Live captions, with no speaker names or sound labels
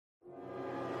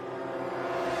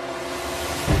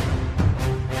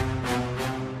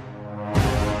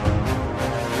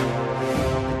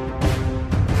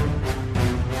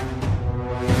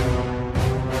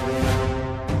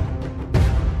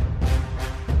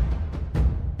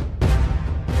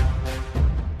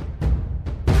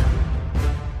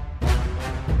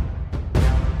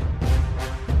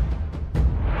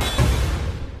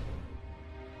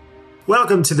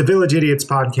Welcome to the Village Idiots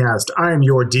podcast. I am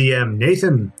your DM,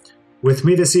 Nathan. With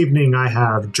me this evening, I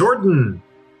have Jordan.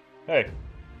 Hey.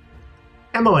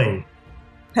 Emily.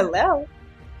 Hello.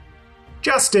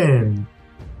 Justin.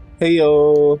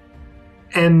 Heyo.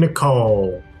 And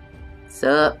Nicole.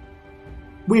 Sup?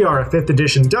 We are a 5th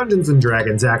edition Dungeons &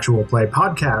 Dragons actual play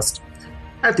podcast.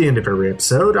 At the end of every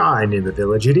episode, I name a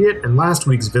Village Idiot, and last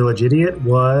week's Village Idiot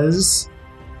was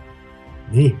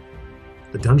me,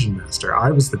 the Dungeon Master. I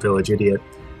was the Village Idiot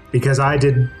because I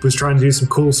was trying to do some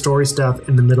cool story stuff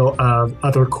in the middle of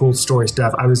other cool story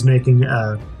stuff. I was making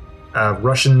a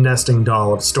Russian nesting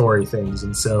doll of story things,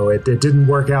 and so it didn't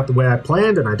work out the way I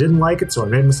planned, and I didn't like it, so I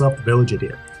made myself the Village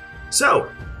Idiot.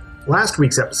 So, last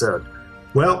week's episode.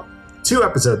 Well, 2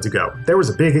 episodes ago, there was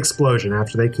a big explosion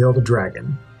after they killed a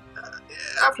dragon.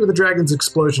 After the dragon's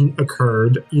explosion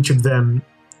occurred, each of them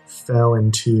fell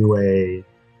into a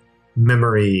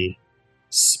memory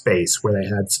space where they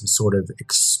had some sort of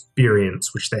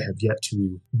experience which they have yet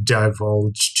to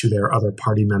divulge to their other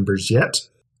party members yet.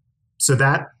 So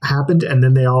that happened, and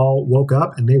then they all woke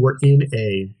up, and they were in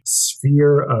a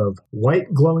sphere of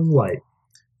white glowing light.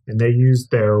 And they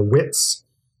used their wits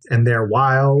and their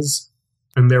wiles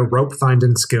and their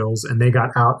rope-finding skills, and they got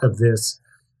out of this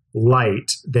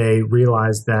light. They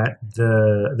realized that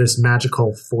this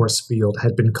magical force field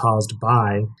had been caused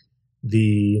by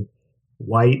the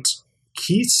white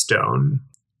keystone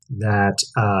that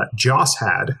Joss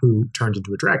had, who turned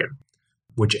into a dragon,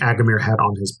 which Agamir had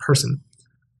on his person.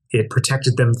 It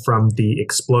protected them from the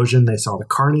explosion. They saw the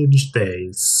carnage. They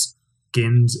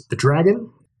skinned the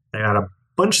dragon. They got a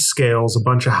bunch of scales, a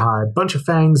bunch of hide, bunch of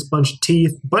fangs, bunch of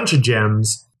teeth, bunch of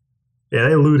gems. Yeah,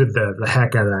 they looted the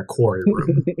heck out of that quarry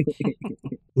room.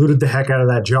 Looted the heck out of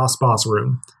that Joss boss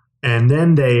room. And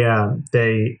then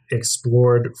they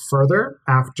explored further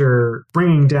after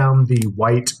bringing down the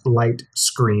white light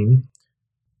screen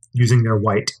using their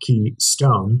white key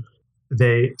stone.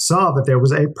 They saw that there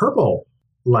was a purple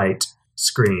light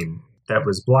screen that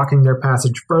was blocking their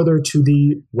passage further to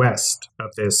the west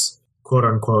of this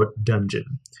quote-unquote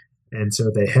dungeon. And so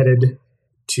they headed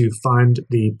to find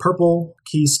the purple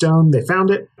keystone. They found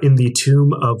it in the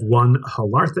tomb of one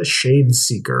Halartha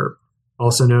Shadeseeker,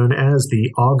 also known as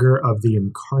the Augur of the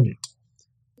Incarnate.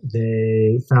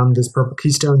 They found this purple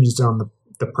keystone, used it on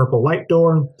the purple light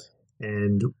door,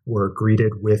 and were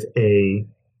greeted with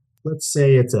let's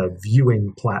say it's a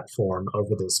viewing platform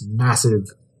over this massive,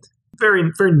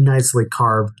 very, very nicely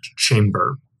carved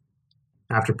chamber.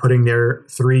 After putting their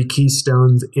 3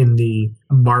 keystones in the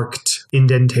marked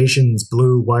indentations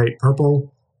blue, white,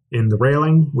 purple in the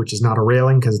railing, which is not a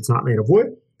railing because it's not made of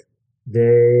wood,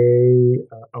 they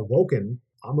awoken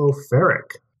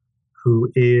Amoferic,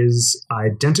 who is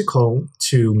identical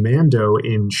to Mando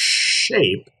in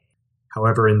shape.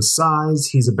 However, in size,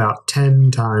 he's about 10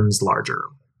 times larger.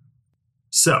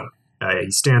 So,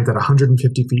 he stands at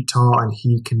 150 feet tall, and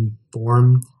he can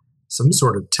form some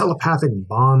sort of telepathic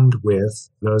bond with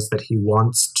those that he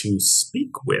wants to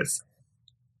speak with.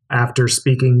 After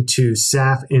speaking to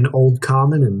Saph in Old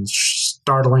Common and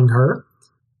startling her,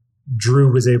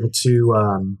 Drew was able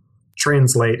to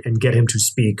translate and get him to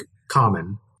speak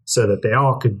Common so that they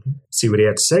all could see what he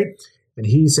had to say. And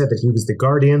he said that he was the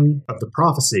guardian of the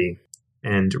prophecy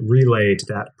and relayed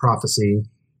that prophecy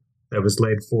that was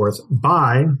laid forth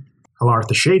by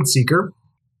Halartha Shadeseeker.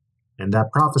 And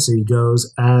that prophecy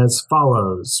goes as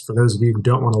follows. For those of you who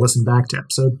don't want to listen back to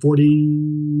episode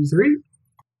 43.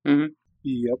 Mm-hmm.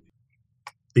 Yep.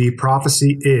 The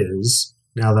prophecy is,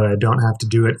 now that I don't have to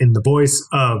do it in the voice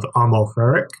of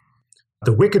Amoferic,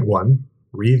 the Wicked One,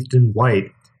 wreathed in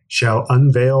white, shall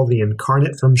unveil the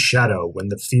incarnate from shadow when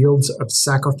the fields of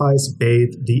sacrifice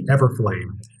bathe the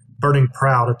Everflame, burning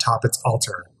proud atop its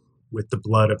altar with the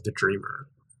blood of the dreamer.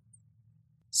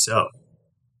 So,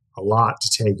 a lot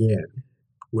to take in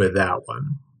with that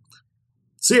one.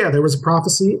 So yeah, there was a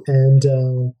prophecy, and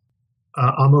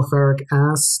Amoferic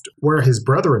asked where his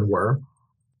brethren were,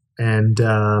 and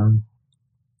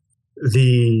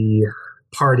the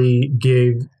party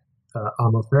gave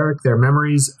Amoferic their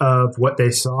memories of what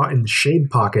they saw in the Shade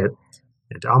Pocket,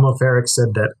 and Amoferic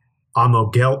said that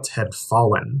Amogelt had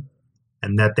fallen,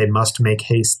 and that they must make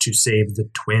haste to save the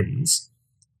twins.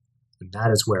 And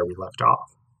that is where we left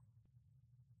off.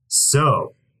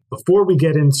 So, before we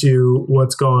get into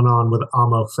what's going on with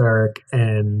Amoferic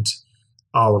and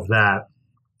all of that,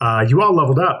 you all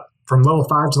leveled up from level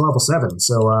 5 to level 7,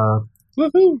 so a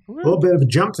little bit of a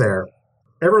jump there.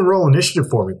 Everyone roll initiative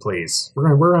for me, please.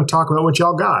 We're gonna talk about what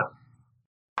y'all got.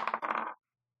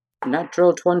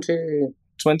 Natural 20.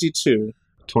 22.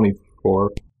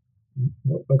 24.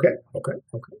 Okay.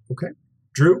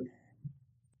 Drew?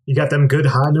 You got them good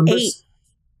high numbers?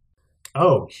 8.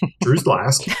 Oh, Drew's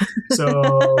last.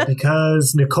 So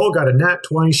because Nicole got a nat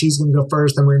 20, she's going to go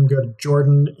first. Then we're going to go to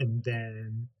Jordan and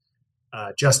then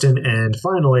Justin and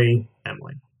finally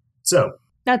Emily. So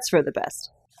That's for the best.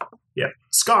 yeah,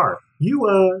 Scar,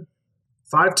 you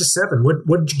 5 to 7. What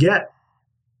did you get?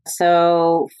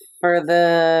 So for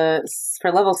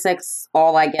level 6,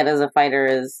 all I get as a fighter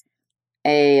is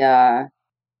a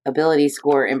ability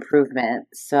score improvement.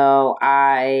 So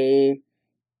I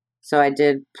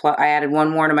added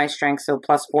 1 more to my strength, so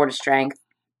 +4 to strength,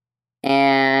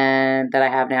 and that I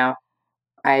have now.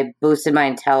 I boosted my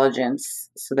intelligence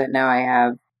so that now I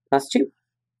have +2.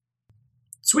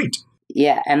 Sweet.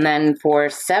 Yeah, and then for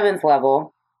 7th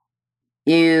level,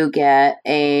 you get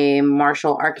a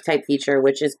martial archetype feature,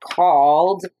 which is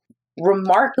called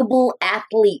Remarkable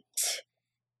Athlete,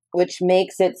 which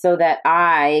makes it so that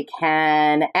I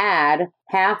can add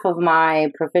half of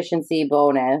my proficiency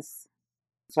bonus,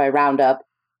 so I round up,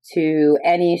 to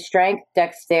any strength,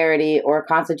 dexterity, or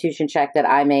constitution check that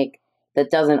I make that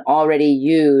doesn't already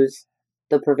use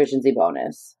the proficiency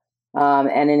bonus.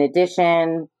 And in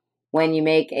addition, when you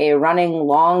make a running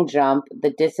long jump,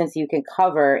 the distance you can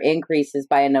cover increases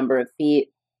by a number of feet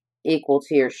equal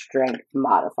to your strength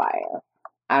modifier.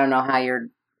 I don't know how you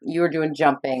were doing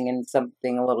jumping and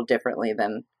something a little differently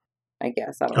than, I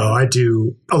guess. I don't know. I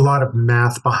do a lot of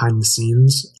math behind the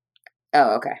scenes.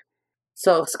 Oh, okay.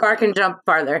 So Scar can jump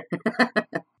farther.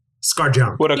 Scar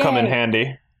jump. Would have come in Yay.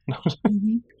 handy.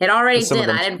 It already Some of did.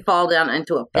 them- I didn't fall down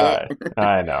into a pit.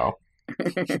 I know.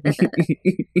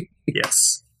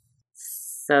 Yes.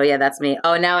 So yeah, that's me.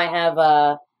 Oh, now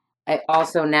I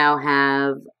also now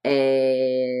have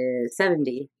a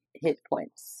 70 hit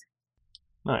points.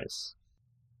 Nice.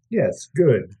 Yes,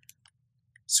 good.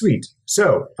 Sweet.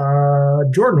 So,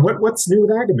 Jordan, what's new with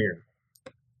Agamir?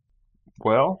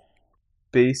 Well,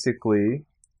 basically,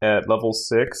 at level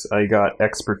 6, I got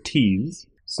expertise.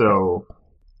 So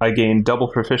I gained double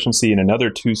proficiency in another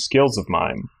 2 skills of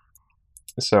mine.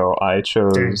 So I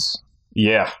chose...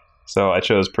 Yeah. So I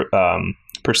chose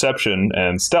perception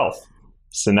and stealth.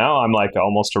 So now I'm like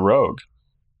almost a rogue.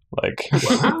 Like,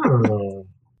 Wow.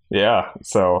 yeah.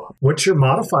 So What's your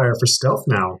modifier for stealth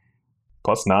now?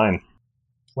 +9.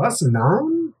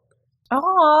 +9?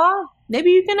 Aw,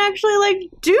 maybe you can actually, like,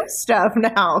 do stuff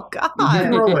now. You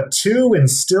can God. roll a 2 and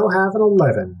still have an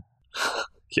 11.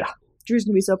 Drew's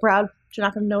going to be so proud. She's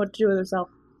not going to know what to do with herself.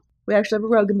 We actually have a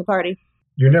rogue in the party.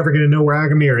 You're never going to know where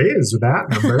Agamir is with that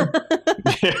number.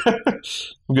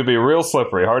 It could be real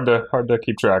slippery. Hard to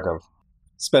keep track of.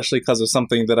 Especially because of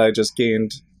something that I just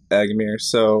gained, Agamir.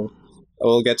 So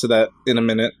we'll get to that in a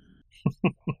minute.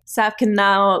 Saph can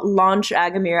now launch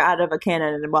Agamir out of a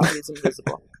cannon while he's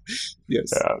invisible.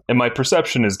 Yes. And my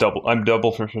perception is double. I'm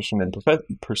double proficient in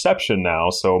perception now,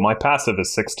 so my passive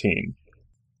is 16.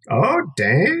 Oh,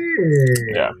 dang.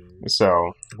 Yeah.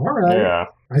 So All right. yeah,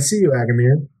 I see you,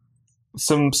 Agamir.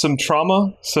 some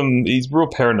trauma. He's real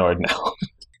paranoid now.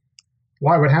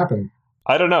 Why? What happened?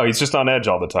 I don't know. He's just on edge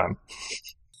all the time,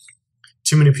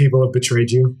 Too many people have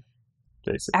betrayed you.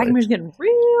 basically. Agamir's getting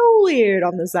real weird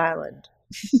on this island.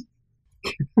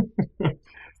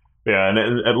 Yeah, and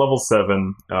at level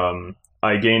 7,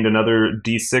 I gained another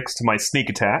D6 to my sneak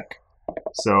attack.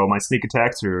 So my sneak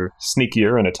attacks are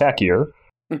sneakier and attackier.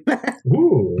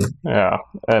 Ooh. Yeah,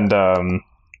 and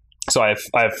so I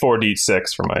have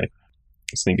 4d6 for my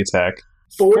sneak attack.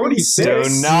 46.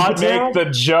 Do not make the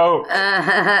joke.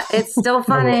 It's still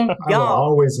funny. I will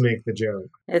always make the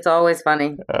joke. It's always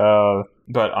funny.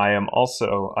 But I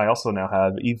also now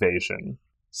have evasion.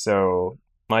 So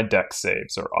my dex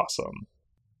saves are awesome.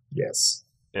 Yes.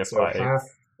 If So half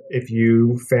if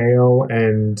you fail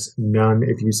and none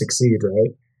if you succeed,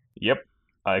 right? Yep,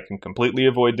 I can completely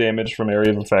avoid damage from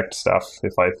area of effect stuff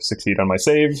if I succeed on my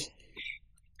save.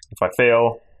 If I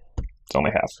fail, it's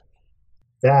only half.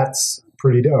 That's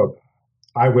pretty dope.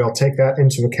 I will take that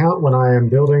into account when I am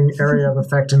building area of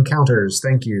effect encounters.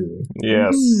 Thank you.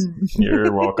 Yes,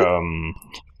 you're welcome.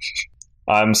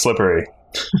 I'm slippery.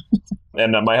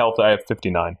 And my health, I have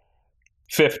 59.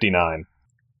 59.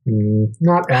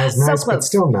 Not as So nice, but close.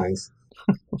 still nice.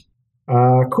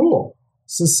 Cool.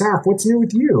 So, Saph, what's new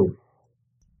with you?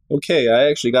 Okay, I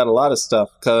actually got a lot of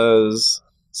stuff, because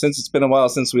since it's been a while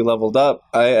since we leveled up,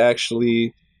 I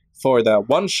actually, for that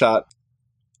one shot,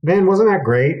 Man, wasn't that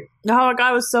great? Oh,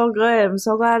 God, it was so good. I'm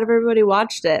so glad everybody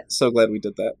watched it. so glad we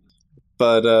did that.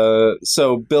 But,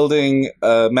 so building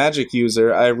a magic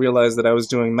user, I realized that I was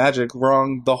doing magic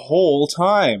wrong the whole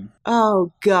time.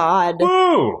 Oh, God.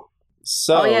 Woo!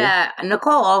 So Oh yeah,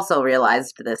 Nicole also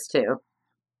realized this too.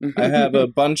 I have a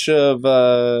bunch of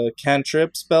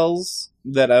cantrip spells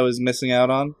that I was missing out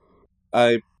on.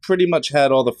 I pretty much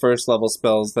had all the first level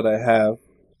spells that I have,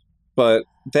 but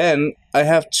then I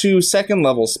have 2 second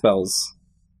level spells.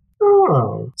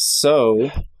 Oh.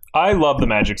 So I love the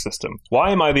magic system.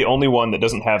 Why am I the only one that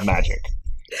doesn't have magic?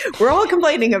 We're all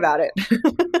complaining about it.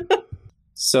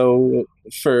 So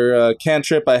for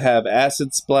cantrip, I have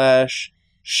Acid Splash,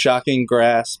 Shocking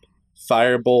Grasp,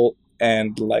 Firebolt,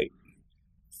 and Light.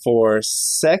 For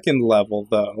second level,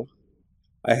 though,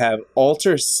 I have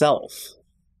Alter Self,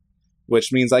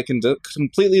 which means I can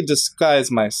completely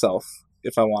disguise myself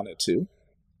if I wanted to.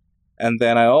 And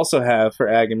then I also have, for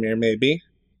Agamir maybe,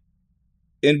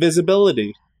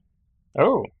 Invisibility.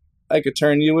 Oh, I could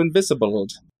turn you invisible.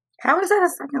 How is that a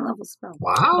second level spell?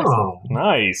 Wow.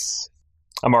 nice.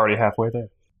 I'm already halfway there.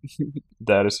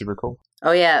 That is super cool.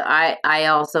 Oh yeah, I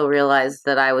also realized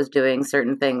that I was doing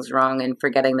certain things wrong and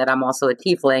forgetting that I'm also a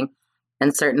tiefling,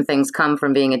 and certain things come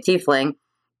from being a tiefling.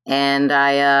 And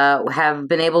I have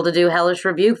been able to do Hellish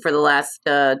Rebuke for the last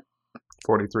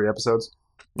 43 episodes.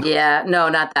 Yeah, no,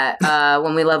 not that.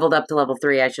 When we leveled up to level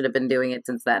 3, I should have been doing it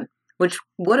since then, which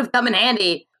would have come in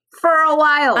handy for a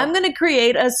while. I'm going to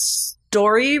create a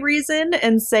story reason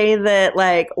and say that,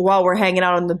 like, while we're hanging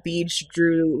out on the beach,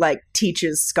 Drew, like,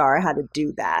 teaches Scar how to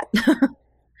do that.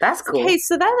 That's cool. Okay,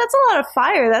 so that's a lot of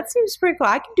fire. That seems pretty cool.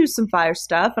 I can do some fire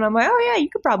stuff. And I'm like, oh, yeah, you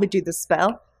could probably do this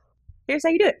spell. Here's how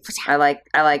you do it. I like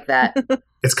that.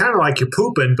 It's kind of like you're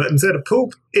pooping, but instead of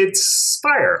poop, it's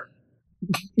fire.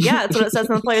 Yeah, that's what it says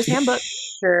in the player's handbook.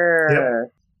 Sure.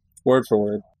 Yep. Word for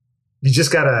word. You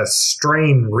just gotta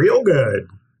strain real good.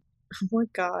 Oh my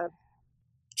god.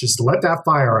 Just let that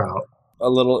fire out. A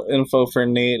little info for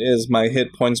Nate is my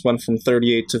hit points went from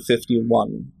 38 to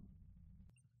 51.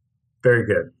 Very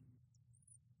good.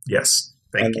 Yes.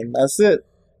 Thank And you. then that's it.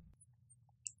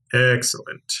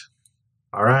 Excellent.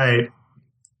 All right.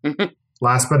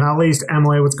 Last but not least,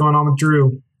 Emily, what's going on with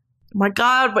Drew? Oh my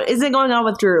god, what isn't going on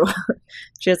with Drew?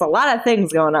 She has a lot of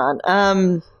things going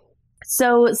on.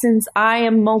 So since I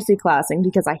am multi-classing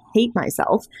because I hate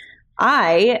myself,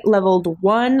 I leveled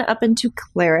 1 up into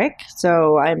Cleric.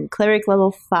 So I'm Cleric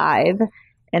level 5.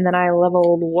 And then I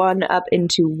leveled 1 up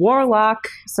into Warlock.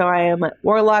 So I am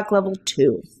Warlock level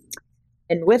 2.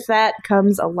 And with that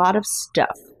comes a lot of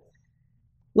stuff.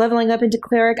 Leveling up into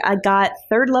Cleric, I got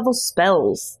 3rd level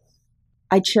spells.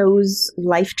 I chose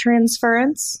Life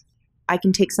Transference. I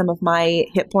can take some of my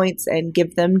hit points and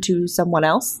give them to someone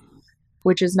else,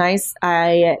 which is nice.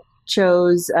 I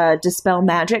chose Dispel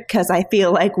Magic because I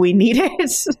feel like we need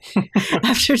it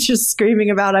after just screaming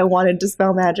about I wanted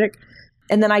Dispel Magic.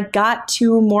 And then I got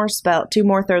 2 more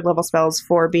 3rd level spells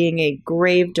for being a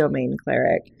Grave Domain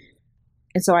Cleric.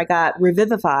 And so I got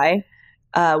Revivify,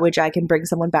 which I can bring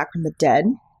someone back from the dead.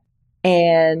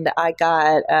 And I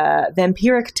got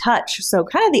Vampiric Touch, so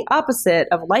kind of the opposite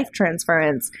of Life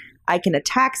Transference. I can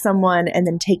attack someone and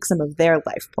then take some of their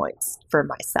life points for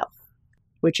myself,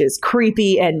 which is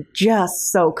creepy and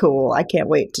just so cool. I can't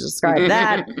wait to describe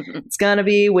that. It's gonna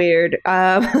be weird.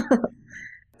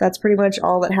 That's pretty much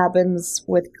all that happens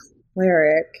with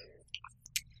Cleric.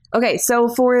 Okay, so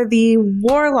for the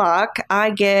Warlock, I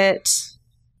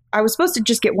was supposed to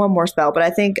just get 1 more spell, but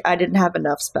I think I didn't have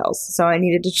enough spells, so I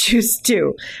needed to choose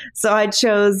 2. So I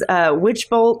chose Witch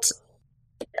Bolt.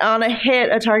 On a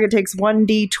hit, a target takes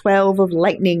 1d12 of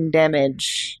lightning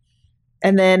damage.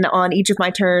 And then on each of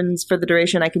my turns for the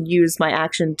duration, I can use my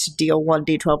action to deal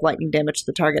 1d12 lightning damage to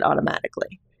the target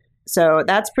automatically. So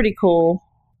that's pretty cool.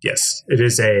 Yes, it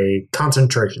is a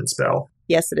concentration spell.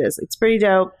 Yes, it is. It's pretty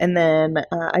dope. And then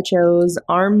I chose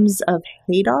Arms of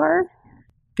Hadar,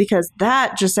 because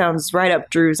that just sounds right up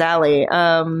Drew's alley.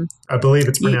 I believe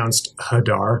it's pronounced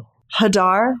Hadar.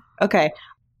 Hadar? Okay.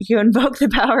 You invoke the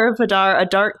power of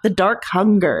Hadar, the dark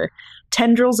hunger.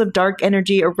 Tendrils of dark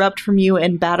energy erupt from you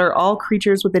and batter all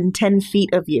creatures within 10 feet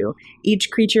of you.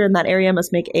 Each creature in that area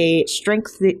must make a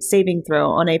strength saving throw.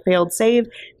 On a failed save,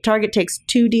 the target takes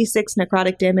 2d6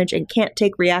 necrotic damage and can't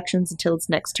take reactions until its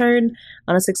next turn.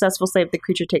 On a successful save, the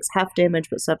creature takes half damage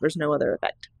but suffers no other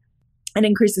effect. And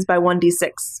increases by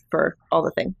 1d6 for all the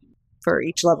thing, for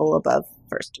each level above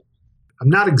first. I'm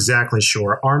not exactly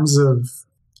sure. Arms of...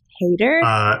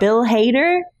 Hader? Bill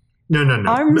Hader? No.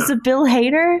 Arms of Bill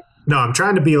Hader? No, I'm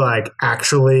trying to be, like,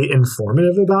 actually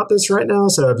informative about this right now,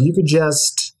 so if you could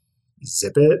just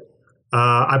zip it.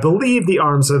 I believe the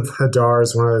Arms of Hadar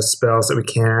is one of those spells that we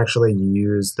can't actually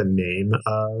use the name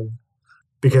of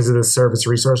because of the service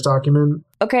resource document.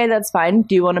 Okay, that's fine.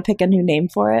 Do you want to pick a new name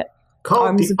for it? Call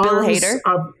Arms it the of Bill Arms Hader?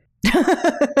 of...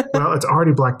 Well, it's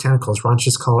already Black Tentacles. Why don't you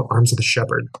just call it Arms of the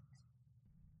Shepherd?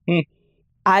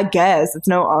 I guess. It's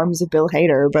no Arms of Bill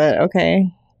Hader, but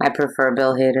okay. I prefer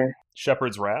Bill Hader.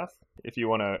 Shepherd's Wrath, if you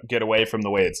want to get away from the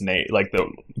way it's named,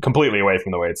 completely away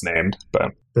from the way it's named.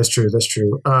 But That's true.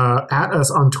 At us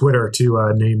on Twitter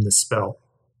to name the spell.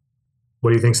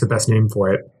 What do you think's the best name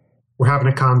for it? We're having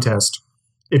a contest.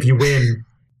 If you win,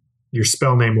 your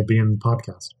spell name will be in the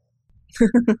podcast.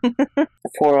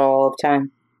 For all of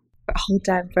time. For all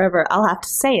time, forever. I'll have to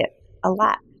say it a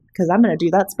lot because I'm going to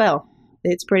do that spell.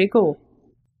 It's pretty cool.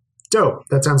 Dope.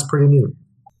 That sounds pretty neat.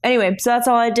 Anyway, so that's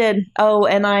all I did. Oh,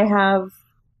 and I have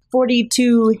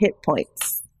 42 hit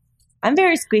points. I'm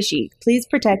very squishy. Please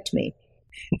protect me.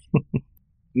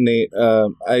 Nate,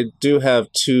 I do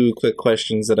have 2 quick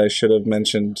questions that I should have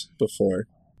mentioned before.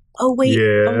 Oh, wait.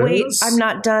 Yes. Oh, wait. I'm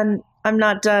not done.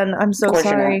 I'm so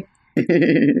sorry.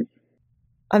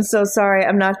 I'm so sorry.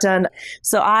 I'm not done.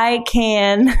 So I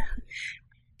can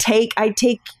take,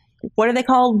 what are they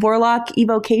called? Warlock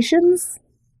evocations?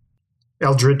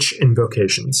 Eldritch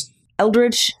Invocations.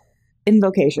 Eldritch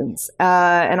Invocations.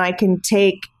 And I can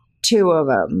take 2 of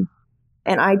them.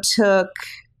 And I took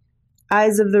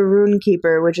Eyes of the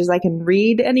Runekeeper, which is I can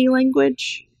read any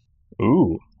language.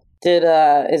 ooh,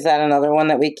 Is that another one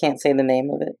that we can't say the name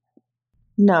of it?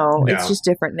 No, No. it's just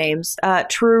different names.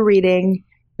 True Reading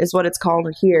is what it's called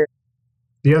here.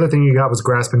 The other thing you got was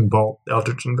Grasping Bolt,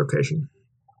 Eldritch Invocation.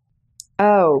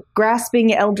 Oh,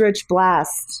 Grasping Eldritch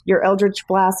Blast. Your Eldritch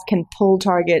Blast can pull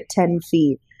target 10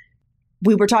 feet.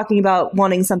 We were talking about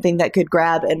wanting something that could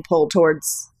grab and pull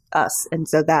towards us, and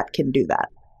so that can do that.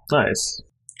 nice.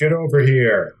 Get over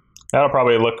here. That'll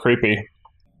probably look creepy.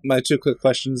 My 2 quick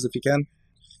questions, if you can.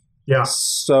 Yeah.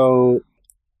 So,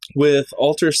 with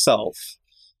Alter Self,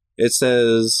 it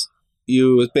says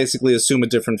you basically assume a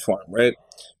different form, right?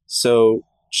 So,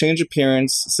 Change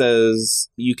Appearance says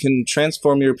you can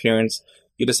transform your appearance.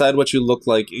 You decide what you look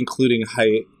like, including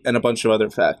height and a bunch of other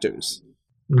factors.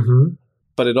 Mm-hmm.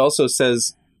 But it also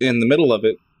says, in the middle of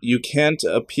it, you can't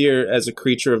appear as a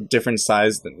creature of different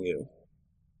size than you.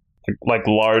 Like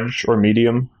large or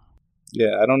medium.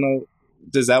 Yeah, I don't know.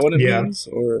 Is that what it Yeah. means?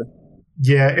 Or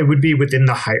Yeah, it would be within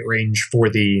the height range for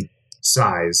the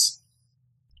size.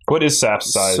 What is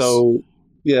Saph's size? So,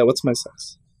 yeah, what's my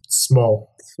size?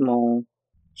 Small. Small.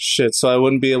 Shit, so I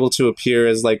wouldn't be able to appear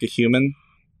as like a human?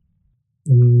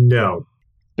 No.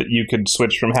 But you could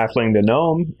switch from halfling to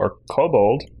gnome or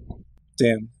kobold.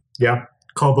 Damn. Yeah.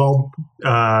 Kobold,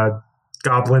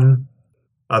 goblin,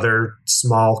 other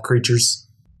small creatures.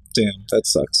 Damn, that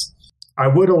sucks. I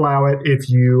would allow it if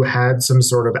you had some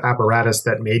sort of apparatus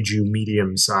that made you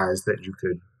medium sized that you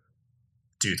could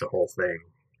do the whole thing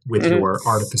with your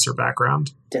artificer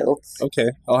background. Dilts. Okay,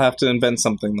 I'll have to invent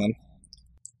something then.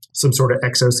 Some sort of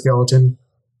exoskeleton.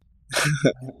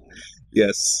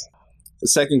 Yes. The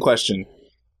second question.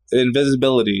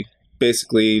 Invisibility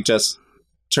basically just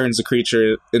turns the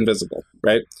creature invisible,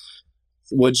 right?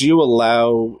 Would you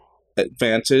allow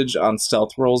advantage on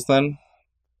stealth rolls then?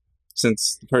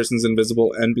 Since the person's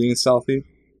invisible and being stealthy?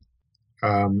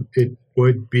 It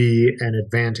would be an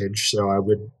advantage, so I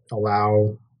would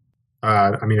allow...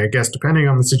 I guess depending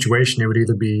on the situation, it would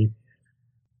either be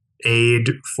aid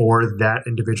for that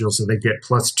individual so they get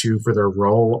 +2 for their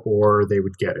roll, or they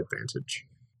would get advantage.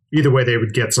 Either way, they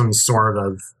would get some sort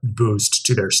of boost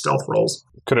to their stealth rolls.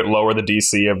 Could it lower the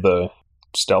DC of the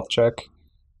stealth check?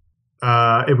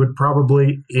 It would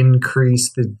probably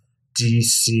increase the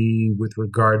DC with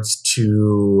regards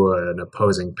to an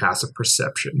opposing passive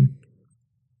perception.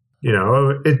 You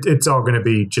know, it's all going to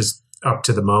be just up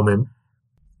to the moment.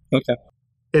 Okay.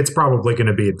 It's probably going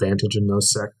to be advantage in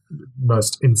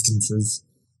most instances.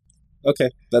 Okay,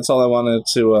 that's all I wanted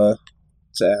to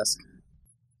ask.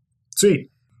 Sweet.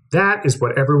 That is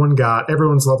what everyone got.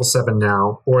 Everyone's level 7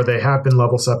 now, or they have been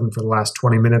level 7 for the last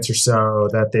 20 minutes or so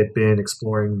that they've been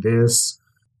exploring this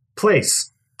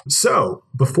place. So,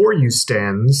 before you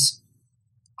stands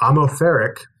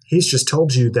Amotheric. He's just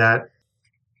told you that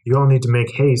you all need to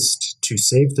make haste to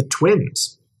save the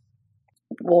twins.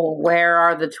 Well, where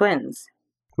are the twins?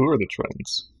 Who are the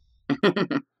twins?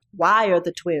 Why are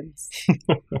the twins?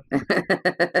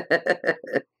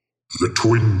 The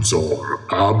twins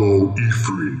are Amo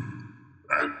Ifri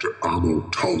and Amo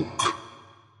Tulk,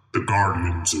 the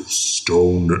guardians of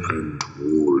stone and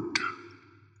wood.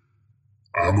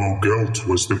 Amo Gelt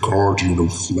was the guardian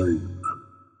of flame.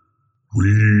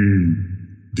 We,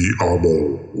 the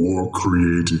Amo, were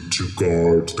created to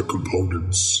guard the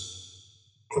components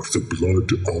of the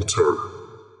blood altar.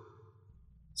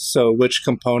 So which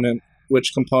component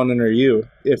are you,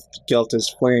 if Gelt is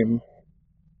flame?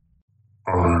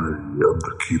 I am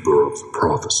the keeper of the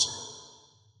prophecy.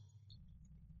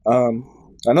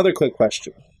 Another quick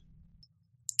question.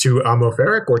 To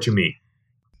Amotheric or to me?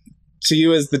 to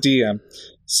you as the DM.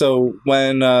 So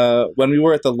when we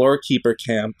were at the Lore Keeper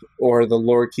camp or the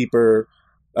Lore Keeper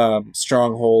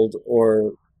stronghold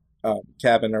or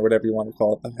cabin or whatever you want to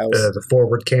call it, the house, The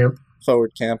forward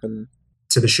camp and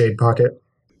to the shade pocket.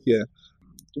 Yeah,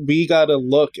 we got to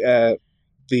look at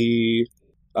the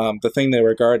thing they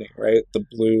were guarding, right? The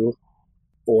blue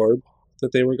orb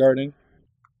that they were guarding.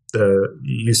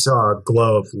 You saw a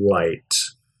glow of light.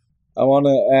 I want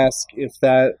to ask if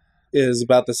that is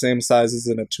about the same size as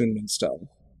an attunement stone.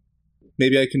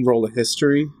 Maybe I can roll a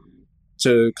history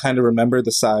to kind of remember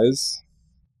the size.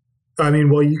 I mean,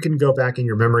 well, you can go back in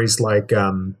your memories like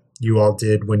you all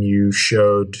did when you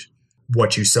showed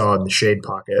what you saw in the shade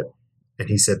pocket, and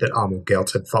he said that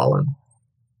Amogelt had fallen.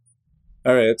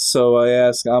 All right, so I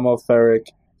ask Amoferic,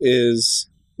 is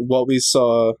what we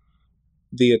saw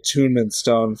the attunement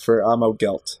stone for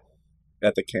Amogelt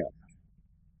at the camp?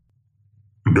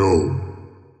 No,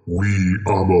 we,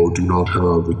 Amo, do not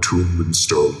have attunement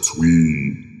stones.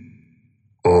 We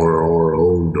are our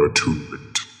own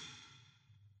attunement.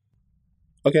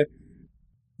 Okay.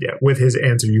 Yeah, with his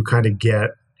answer, you kind of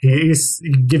get... He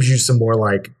gives you some more,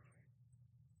 like,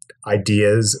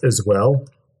 ideas as well.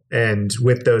 And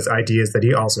with those ideas that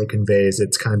he also conveys,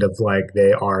 it's kind of like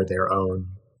they are their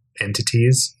own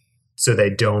entities. So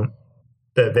they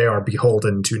are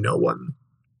beholden to no one.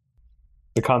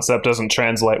 The concept doesn't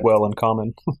translate well in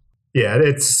common. Yeah,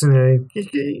 it's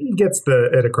he gets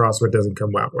it across what doesn't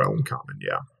come out well in common,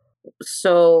 yeah.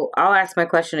 So I'll ask my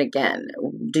question again.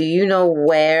 Do you know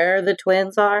where the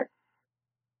twins are?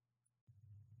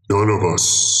 None of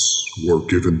us were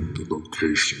given the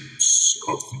locations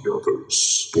of the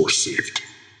others for safety.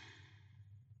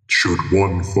 Should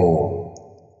one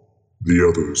fall, the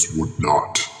others would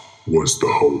not, was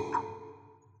the hope.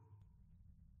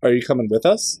 Are you coming with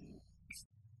us?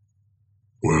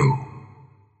 Well,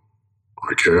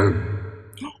 I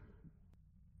can.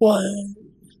 What?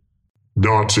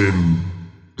 Not in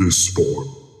this form.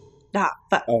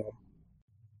 Oh.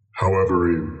 However,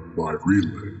 in my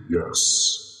relay,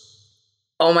 yes.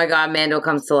 Oh my god, Mando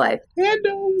comes to life.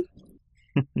 Mando!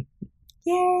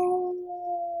 Yay!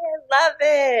 Love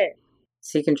it!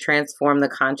 So you can transform the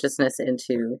consciousness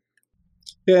into...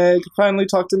 Yeah, you can finally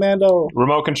talk to Mando.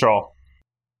 Remote control.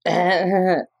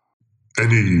 Any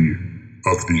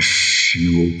of the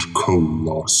shield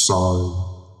colossi,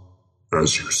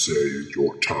 as you say in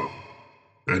your tongue,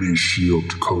 any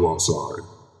shield colossi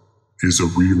is a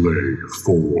relay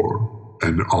for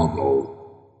an Amo.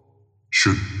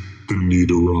 Should the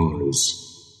need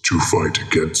arise to fight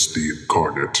against the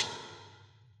incarnate.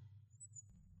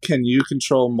 Can you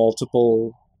control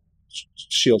multiple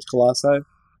shield colossi?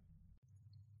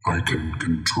 I can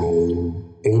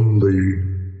control only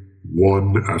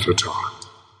one at a time.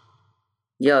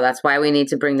 Yo, that's why we need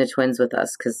to bring the twins with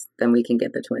us, because then we can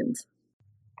get the twins.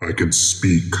 I can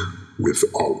speak with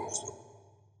all of them.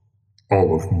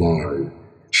 All of my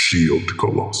shield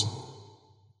colossi.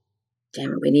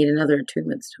 Damn it, we need another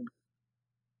attunement stone.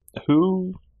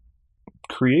 Who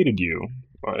created you?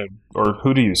 Or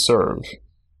who do you serve?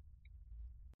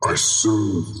 I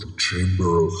serve the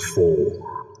Chamber of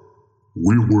Four.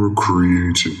 We were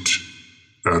created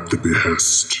at the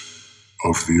behest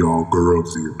of the Augur of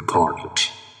the Incarnate.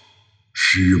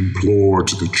 She implored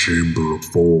the Chamber of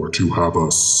Four to have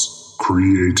us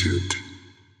created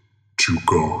to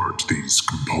guard these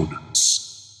components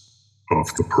of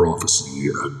the prophecy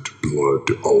and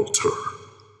blood altar.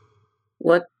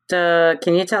 What,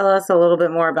 can you tell us a little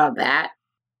bit more about that?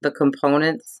 The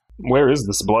components? Where is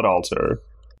this blood altar?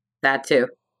 That too.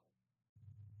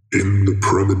 In the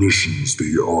premonitions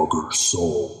the Augur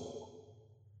saw,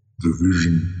 the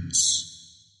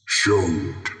visions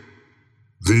showed,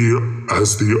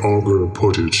 as the Augur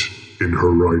put it in her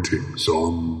writings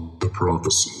on the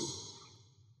prophecy,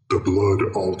 the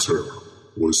blood altar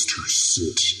was to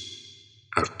sit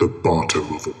at the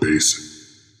bottom of a basin,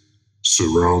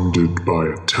 surrounded by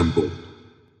a temple,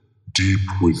 deep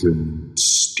within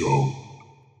stone.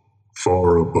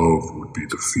 Far above would be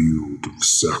the field of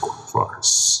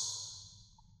sacrifice.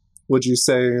 Would you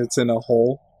say it's in a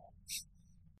hole?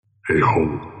 A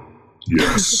hole,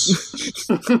 yes.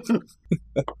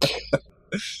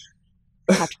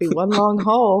 Have to be one long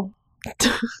hole.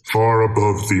 Far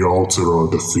above the altar are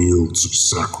the fields of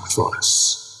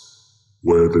sacrifice,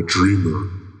 where the dreamer,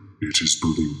 it is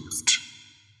believed,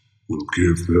 will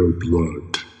give their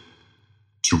blood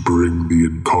to bring the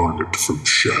incarnate from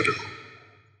shadow.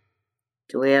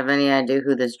 Do we have any idea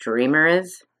who this dreamer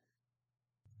is?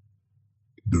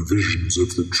 The visions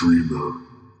of the dreamer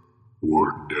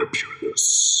were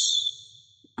nebulous.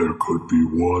 There could be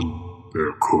one,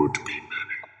 there could be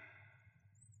many.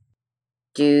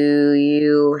 Do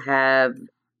you have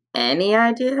any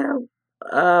idea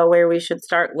where we should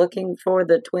start looking for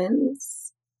the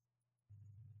twins?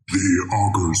 The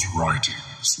Augur's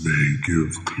writings may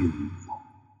give clue.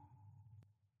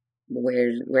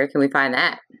 Where can we find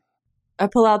that? I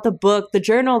pull out the book, the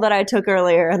journal that I took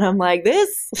earlier, and I'm like,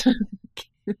 this?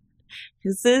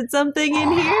 Is it something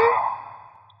in here?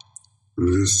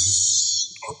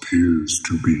 This appears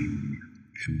to be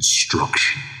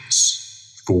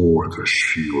instructions for the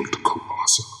Shield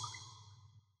Colossi.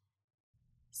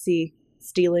 See,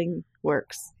 stealing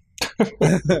works.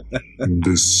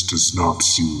 This does not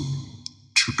seem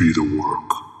to be the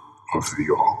work of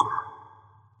the Augur.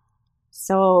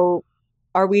 So,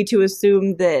 are we to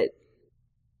assume that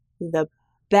the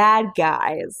bad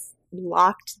guys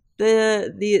locked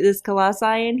this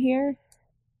colossi in here?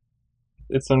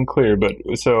 It's unclear, but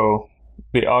so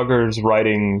the Augur's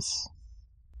writings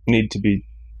need to be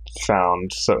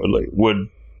found. So, like, would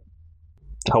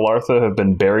Halartha have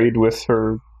been buried with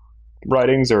her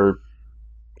writings, or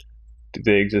do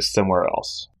they exist somewhere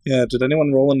else? Yeah, did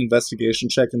anyone roll an investigation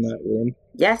check in that room?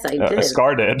 Yes, I did.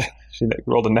 Scar did. She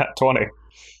rolled a nat 20.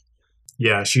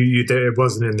 Yeah, it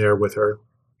wasn't in there with her.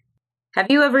 Have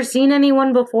you ever seen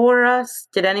anyone before us?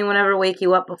 Did anyone ever wake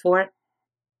you up before?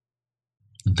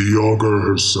 The Augur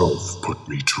herself put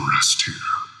me to rest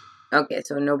here. Okay,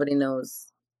 so nobody knows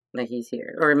that he's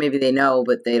here. Or maybe they know,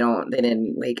 but they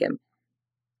didn't wake him.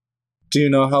 Do you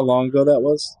know how long ago that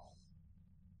was?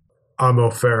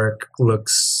 Ferric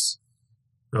looks...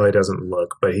 Well, he doesn't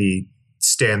look, but he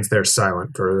stands there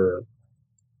silent for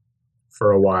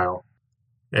a while.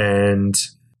 And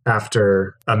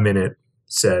after a minute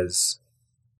says...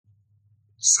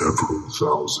 Several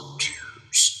thousand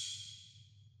years.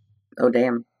 Oh,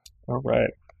 damn. All right.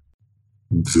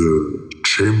 The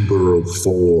Chamber of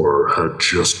Four had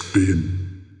just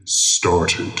been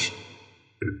started,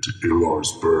 and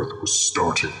Ilar's birth was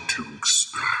starting to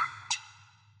expand.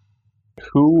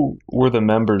 Who were the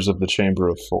members of the Chamber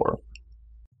of Four?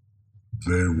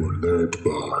 They were led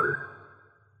by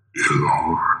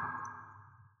Ilar,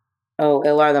 Oh,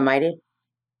 Ilar the Mighty?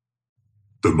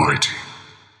 the Mighty.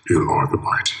 Ilar the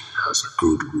Mighty has a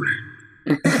good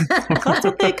ring. That's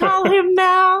what they call him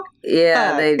now?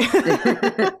 Yeah, they...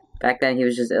 Back then he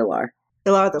was just Ilar.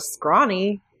 Ilar the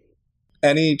Scrawny.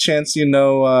 Any chance you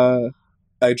know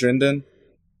Idrinden?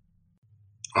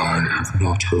 I have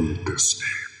not heard this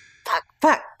name.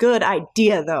 Fuck. Good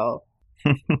idea, though.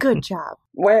 Good job.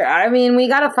 We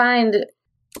gotta find...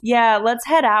 Yeah, let's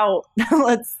head out.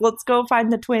 let's go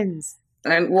find the twins.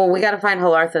 we gotta find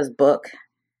Halartha's book.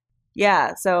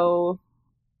 Yeah, so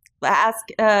ask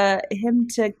him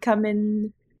to come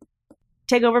and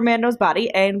take over Mando's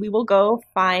body, and we will go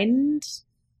find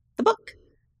the book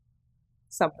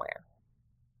somewhere.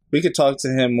 We could talk to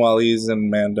him while he's in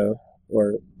Mando,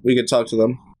 or we could talk to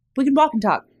them. We can walk and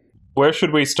talk. Where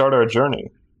should we start our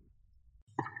journey?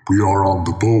 We are on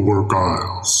the Bulwark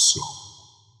Isles, so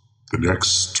the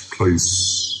next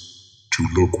place to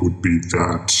look would be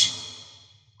that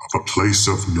of a place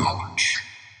of knowledge.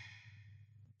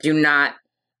 Do not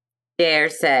dare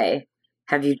say,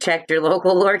 have you checked your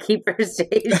local lorekeeper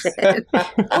station?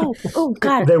 Oh,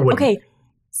 God. They wouldn't. Okay.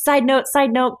 Side note,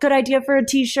 good idea for a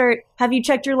t-shirt. Have you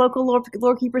checked your local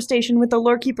lorekeeper station with the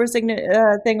lorekeeper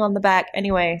thing on the back?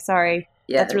 Anyway, sorry.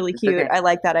 Yeah, that's really cute. okay. I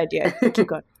like that idea. Keep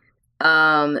going.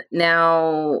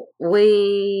 Now,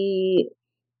 where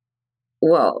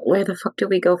the fuck do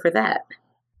we go for that?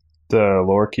 The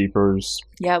lore keepers.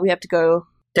 Yeah, we have to go.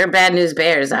 They're bad news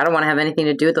bears. I don't want to have anything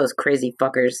to do with those crazy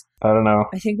fuckers. I don't know.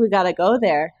 I think we gotta go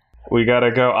there. We gotta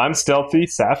go. I'm stealthy.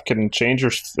 Saph can change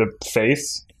her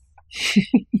face.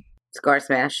 Scar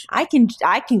smash. I can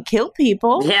kill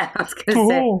people. Yeah, I was gonna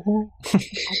say.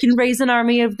 I can raise an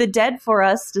army of the dead for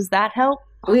us. Does that help?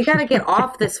 We gotta get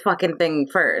off this fucking thing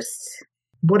first.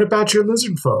 What about your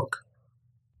lizard folk?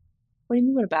 What do you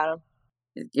mean, what about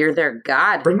them? You're their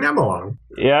god. Bring them along.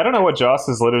 Yeah, I don't know what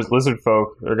Joss's lizard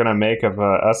folk are gonna make of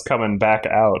us coming back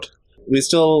out. We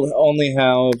still only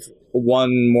have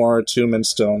one more attunement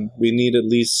stone. We need at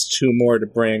least two more to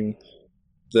bring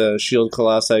the Shield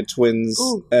Colossi twins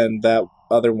and that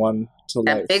other one to life.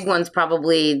 That big one's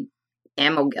probably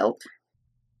ammo guilt.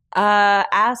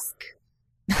 Ask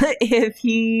if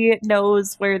he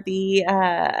knows where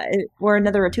where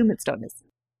another attunement stone is.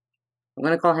 I'm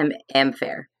gonna call him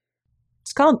Amfair.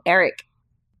 Just call him Eric.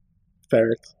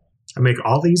 Ferric. I make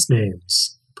all these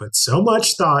names, put so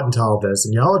much thought into all this,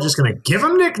 and y'all are just gonna give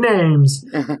them nicknames.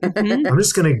 Mhm. I'm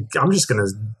just gonna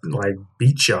like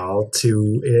beat y'all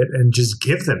to it and just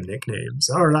give them nicknames.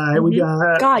 All right, we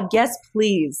got God, yes,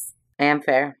 please.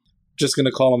 Amfair. Just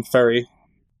gonna call him Ferry.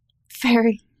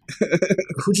 Fairy.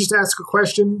 Who just asked a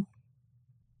question?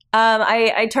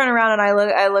 I turn around and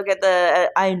I look at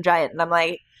the Iron Giant and I'm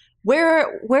like,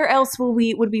 where else would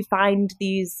we find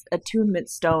these attunement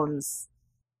stones?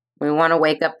 We want to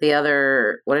wake up the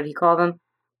other. What did he call them?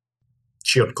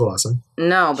 Shield Colossi.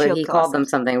 No, but Shield he called them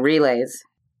Colossus. something. Relays.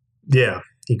 Yeah,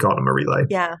 he called him a relay.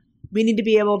 Yeah, we need to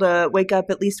be able to wake up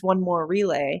at least one more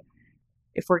relay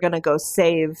if we're gonna go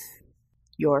save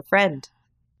your friend,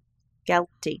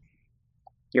 Gelty.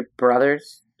 Your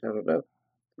brothers. I don't know.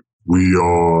 We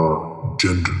are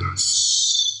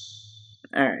genderless.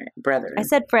 All right, brother. I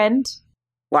said friend.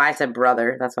 Well, I said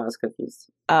brother. That's why I was confused.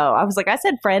 Oh, I was like, I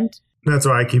said friend. That's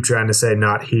why I keep trying to say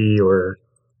not he or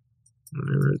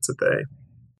whatever, it's a they.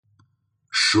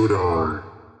 Should I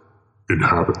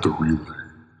inhabit the relay,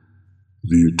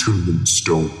 the attunement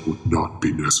stone would not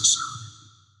be necessary.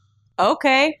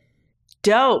 Okay,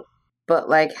 dope. But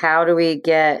like, how do we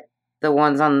get the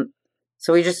ones on?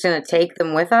 So we just gonna take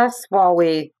them with us while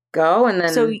we go, and then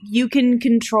So you can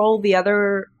control the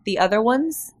other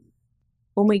ones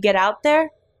when we get out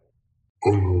there?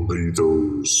 Only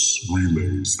those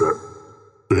relays that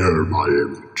bear my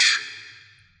image.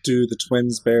 Do the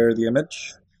twins bear the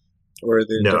image? Or are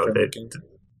they No, different looking?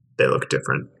 they look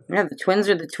different. yeah, the twins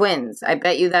are the twins. I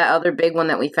bet you that other big one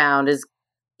that we found is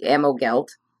Ammo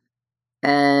Gelt,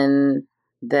 and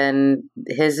then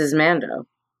his is Mando.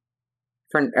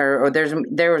 Or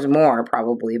there was more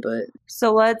probably, but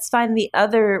So let's find the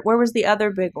other. Where was the other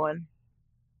big one?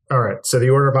 All right, so the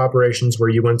order of operations where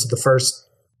you went to the first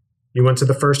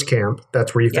camp,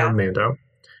 that's where you found Mando.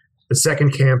 The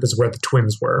second camp is where the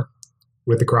twins were,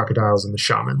 with the crocodiles and the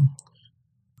shaman.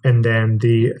 And then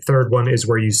the third one is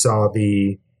where you saw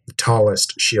the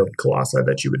tallest shield colossi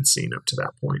that you had seen up to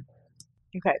that point.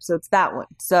 Okay, so it's that one.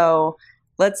 So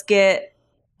let's get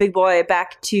Big Boy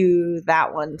back to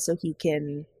that one so he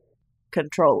can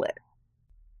control it.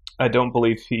 I don't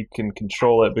believe he can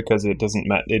control it because it does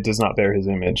not bear his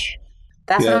image.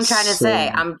 that's what I'm Yes, trying to say.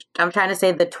 I'm trying to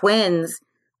say the twins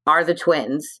are the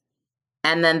twins,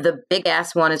 and then the big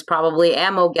ass one is probably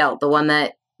Ammo Gelt, the one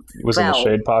that Was in the fell.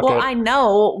 shade pocket. Well, I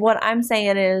know. What I'm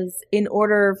saying is, in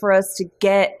order for us to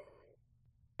get,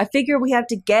 I figure we have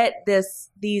to get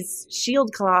these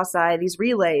shield colossi, these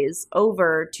relays,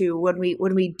 over to when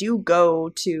we do go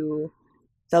to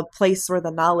the place where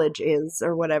the knowledge is,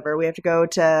 or whatever. We have to go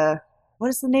to, what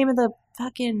is the name of the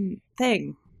fucking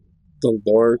thing? The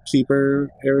lore keeper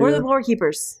area? We're the lore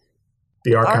keepers.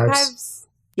 The archives.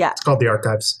 Yeah. It's called the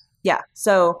archives. Yeah.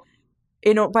 So,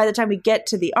 by the time we get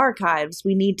to the archives,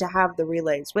 we need to have the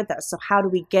relays with us. So how do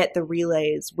we get the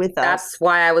relays with us? That's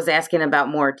why I was asking about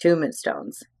more attunement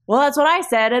stones. Well, that's what I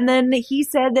said, and then he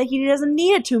said that he doesn't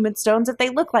need attunement stones if they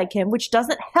look like him, which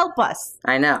doesn't help us.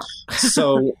 I know.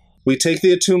 So we take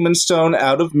the attunement stone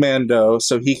out of Mando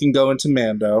so he can go into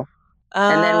Mando.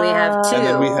 And then we have two. And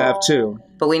then we have two.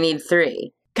 But we need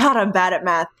 3. God, I'm bad at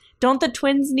math. Don't the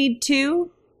twins need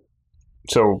 2?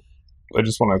 So I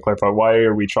just want to clarify, why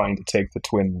are we trying to take the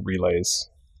twin relays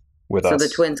with So us? the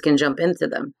twins can jump into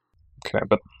them. Okay,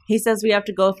 but He says we have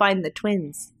to go find the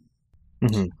twins.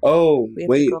 Oh, We have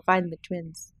wait. to go find the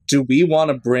twins. Do we want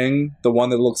to bring the one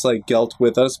that looks like Gelt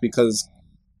with us? Because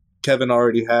Kevin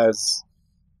already has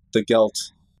the Gelt.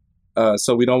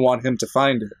 So we don't want him to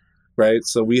find it, right?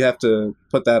 So we have to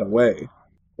put that away.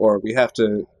 Or we have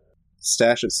to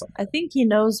stash it somewhere. I think he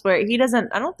knows where he doesn't.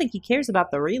 I don't think he cares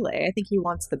about the relay. I think he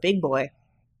wants the big boy.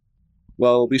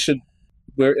 Well, we should...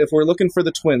 if we're looking for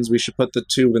the twins, we should put the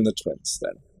 2 in the twins,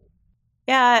 then.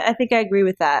 Yeah, I think I agree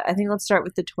with that. I think let's start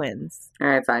with the twins. All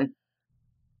right, fine.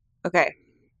 Okay.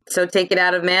 So take it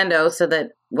out of Mando so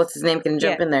that what's his name can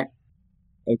jump in there.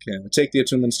 Okay, I'll take the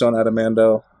attunement stone out of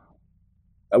Mando.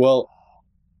 Well,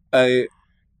 I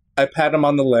pat him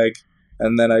on the leg,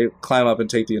 and then I climb up and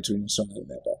take the attunement stone out of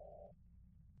Mando.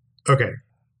 Okay.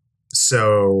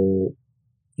 So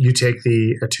you take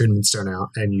the attunement stone out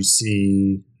and you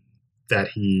see that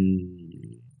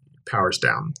he powers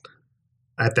down.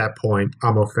 At that point,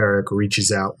 Amorpheric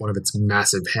reaches out one of its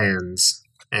massive hands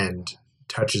and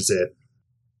touches it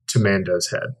to Mando's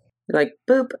head. Like,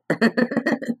 boop.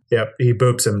 Yep, he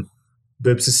boops him.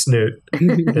 Boops his snoot.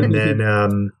 And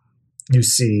then you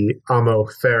see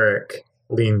Amorpheric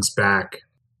leans back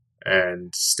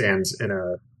and stands in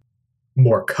a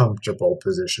more comfortable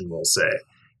position, we'll say.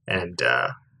 And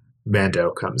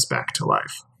Mando comes back to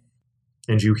life.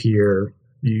 And you hear...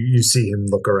 You see him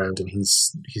look around and he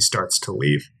starts to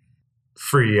leave,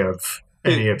 free of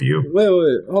any of you. Wait,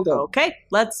 hold on. Okay,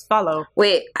 let's follow.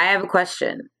 Wait, I have a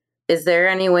question. Is there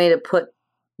any way to put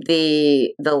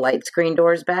the light screen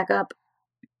doors back up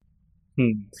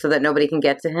so that nobody can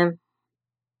get to him?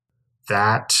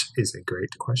 That is a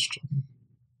great question.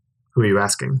 Who are you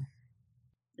asking?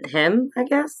 Him, I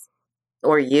guess?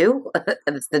 Or you?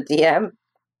 It's the DM.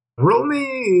 Roll me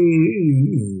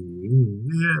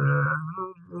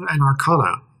an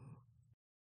Arcana.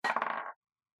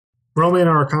 Roll me an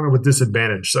Arcana with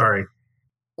disadvantage, sorry.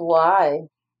 Why?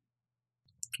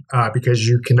 Because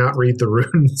you cannot read the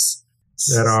runes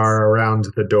that are around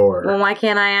the door. Well, why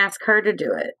can't I ask her to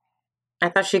do it? I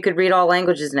thought she could read all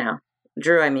languages now.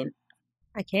 Drew, I mean.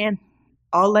 I can.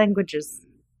 All languages.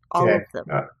 All Okay. of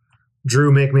them.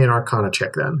 Drew, make me an Arcana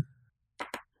check then.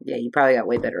 Yeah, you probably got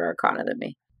way better Arcana than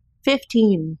me.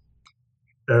 15.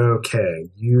 Okay,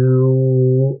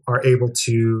 you are able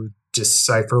to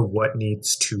decipher what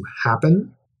needs to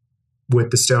happen with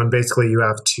the stone. Basically, you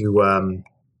have to,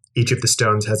 each of the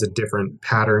stones has a different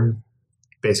pattern,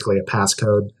 basically a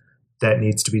passcode that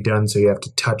needs to be done, so you have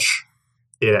to touch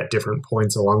it at different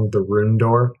points along the rune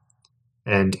door,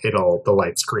 and the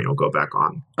light screen will go back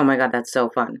on. Oh my god, that's so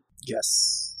fun.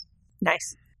 Yes.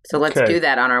 Nice. So let's Okay. do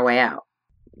that on our way out.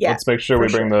 Yeah. Let's make sure we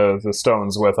bring the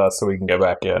stones with us so we can get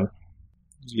back in.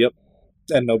 Yep.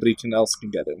 And nobody else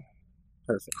can get in.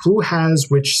 Perfect. Who has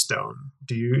which stone?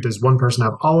 Does one person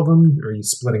have all of them, or are you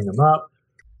splitting them up?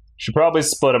 Should probably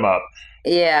split them up.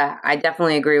 Yeah, I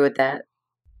definitely agree with that.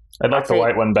 I'd like the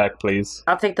white one back, please.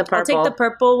 I'll take the purple. I'll take the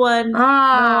purple one. No, I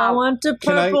Ah, want the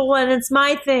purple one. It's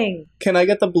my thing. Can I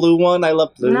get the blue one? I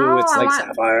love blue. No, it's I like want-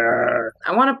 sapphire.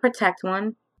 I want to protect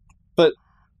one.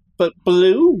 But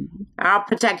blue? I'll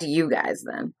protect you guys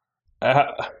then.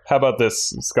 How about this,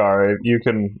 Scar? You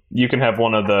can have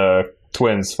one of the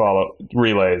twins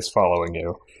relays following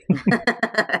you.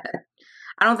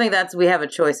 I don't think we have a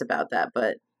choice about that,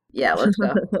 but yeah, let's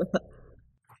go.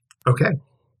 Okay.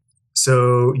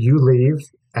 So you leave.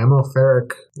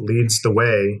 Amalferic leads the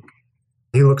way.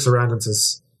 He looks around and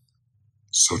says,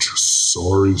 Such a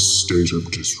sorry state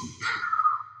of disrepair.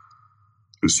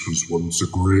 This was once a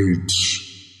great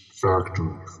factory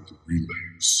for the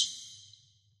relays.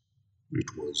 It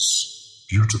was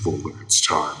beautiful in its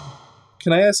time.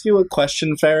 Can I ask you a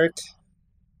question, Ferric?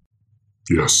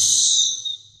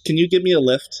 Yes, Can you give me a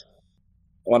lift?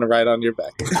 I want to ride on your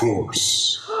back. of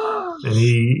course. and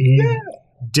he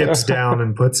dips down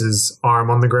and puts his arm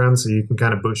on the ground so you can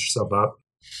kind of boost yourself up.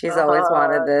 She's always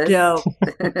wanted this. Dope.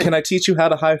 Can I teach you how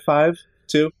to high five,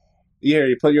 too? Here,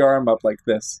 you put your arm up like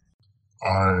this. I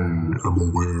am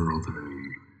aware of a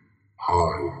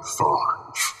high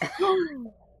five.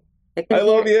 I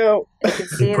love you. I can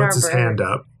see He it in our puts his brain. hand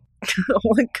up. Oh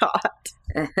my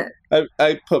god.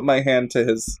 I put my hand to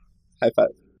his high five.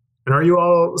 And are you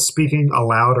all speaking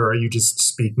aloud, or are you just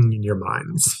speaking in your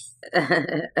minds?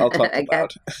 I'll talk I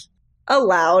about.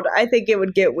 Aloud. I think it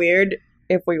would get weird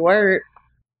if we weren't.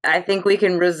 I think we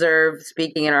can reserve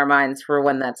speaking in our minds for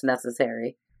when that's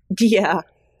necessary. Yeah.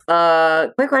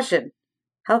 Quick question.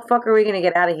 How the fuck are we gonna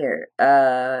get out of here?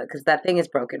 Because that thing is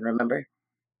broken, remember?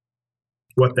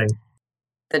 What thing?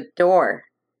 The door.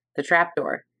 The trap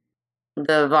door.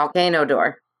 The volcano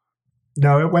door.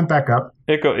 No, it went back up.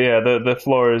 The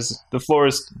floor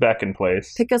is back in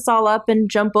place. Pick us all up and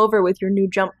jump over with your new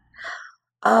jump.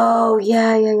 Oh,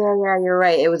 yeah, you're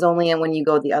right. It was only when you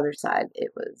go the other side.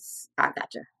 It was... I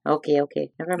gotcha. Okay.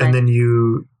 Never mind. And then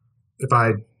you, if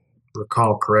I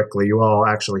recall correctly, you all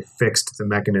actually fixed the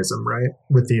mechanism, right?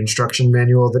 With the instruction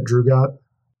manual that Drew got?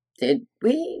 Did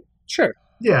we? Sure.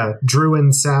 Yeah, Drew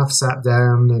and Saph sat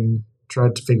down and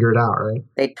tried to figure it out, right?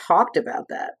 They talked about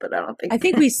that, but I don't think... I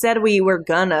think we said we were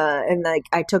gonna, and like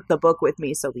I took the book with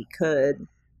me so we could.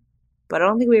 But I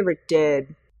don't think we ever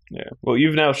did. Yeah. Well,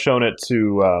 you've now shown it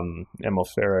to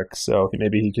Amalferic, so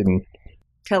maybe he can...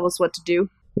 Tell us what to do.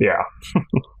 Yeah.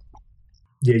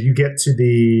 Yeah, you get to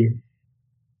the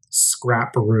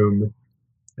scrap room,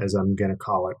 as I'm going to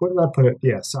call it. What did I put it?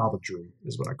 Yeah, salvage room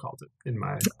is what I called it in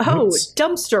my Oh, notes.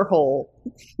 dumpster hole.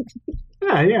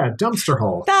 Yeah, dumpster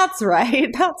hole. That's right.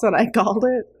 That's what I called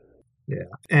it. Yeah.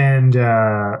 And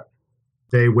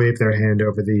they wave their hand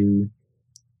over the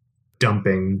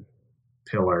dumping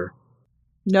pillar.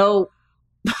 No.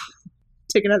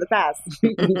 Take another pass.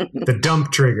 The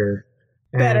dump trigger.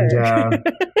 Better. And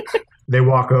they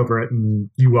walk over it, and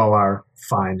you all are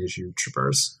fine as you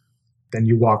traverse. Then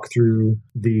you walk through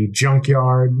the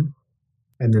junkyard,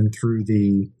 and then through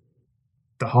the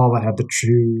hall that had the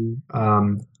two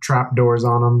trap doors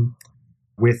on them.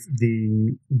 With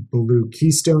the blue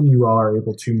keystone, you all are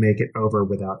able to make it over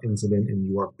without incident, and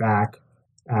you are back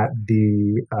at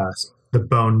the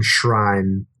bone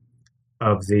shrine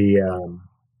of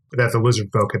that the lizard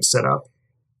folk have set up.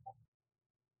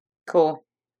 Cool.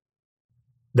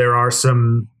 There are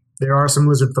some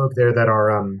lizard folk there that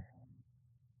are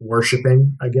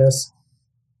worshipping, I guess,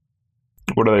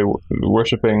 What are they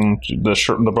worshipping?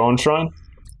 The bone shrine?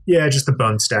 Yeah, just the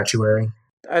bone statuary.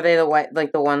 Are they the white,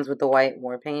 like the ones with the white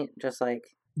war paint? Just like,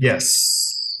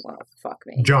 Yes. well, fuck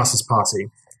me. Joss's posse.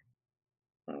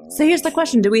 So here's the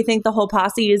question. Do we think the whole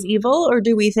posse is evil, or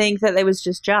do we think that it was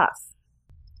just Joss?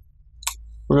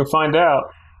 We're going to find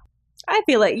out. I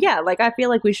feel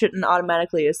like we shouldn't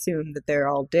automatically assume that they're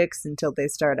all dicks until they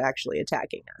start actually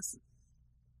attacking us.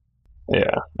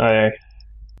 Yeah,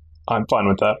 I'm fine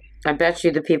with that. I bet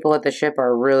you the people at the ship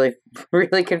are really,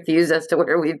 really confused as to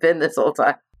where we've been this whole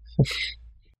time.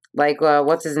 Like,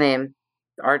 what's his name?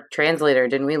 Our translator.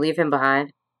 Didn't we leave him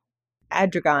behind?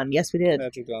 Adragon. Yes, we did.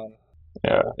 Adragon.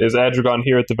 Yeah. Is Adragon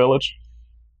here at the village?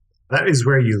 That is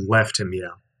where you left him,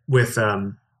 yeah. With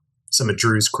some of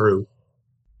Drew's crew.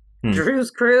 Drew's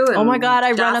crew. And Oh my god,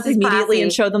 I run up Joss's immediately posse.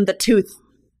 and show them the tooth.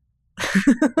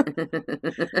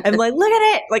 I'm like, look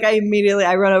at it! Like,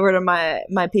 I run over to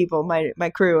my people, my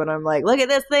crew, and I'm like, look at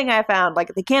this thing I found.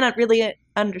 Like, they cannot really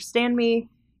understand me,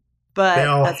 but They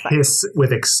all that's fine. hiss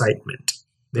with excitement.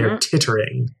 They're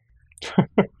tittering.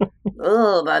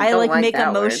 Ugh, I like make a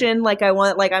that word. motion, like I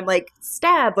want, like I'm like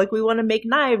stab, like we want to make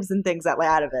knives and things that way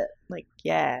out of it. Like,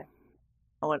 yeah,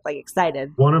 I want like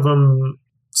excited. One of them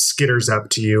skitters up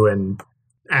to you and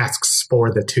asks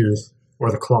for the tooth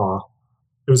or the claw.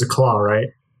 It was a claw, right?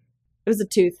 It was a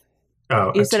tooth.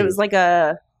 Oh, You a said it tooth. was like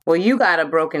a Well, you got a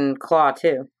broken claw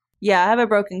too. yeah. I have a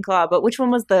broken claw, but which one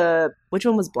was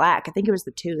black? I think it was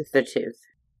the tooth. The tooth.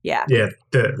 Yeah. Yeah,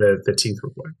 the teeth were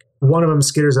black. One of them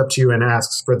skitters up to you and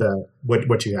asks for the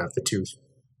what you have, the tooth.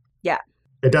 Yeah.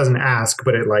 It doesn't ask,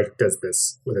 but it like does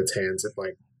this with its hands. It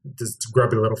like does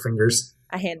grubby little fingers,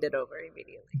 I hand it over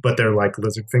immediately. but they're like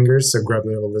lizard fingers, so grubby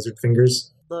little lizard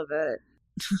fingers. Love it.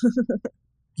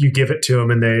 You give it to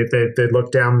them, and they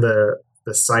look down the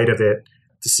side of it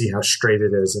to see how straight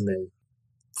it is, and they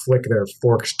flick their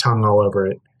forked tongue all over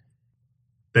it.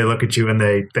 They look at you and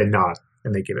they nod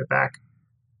and they give it back.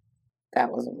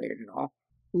 That wasn't weird at all.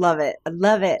 Love it. I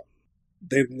love it.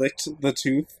 They licked the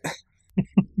tooth.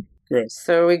 Gross.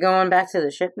 So are we going back to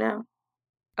the ship now?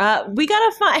 We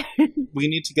gotta find. We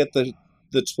need to get the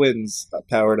twins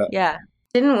powered up. Yeah.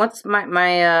 Didn't what's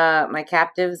my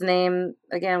captive's name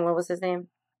again? What was his name?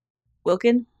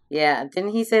 Wilkin. Yeah,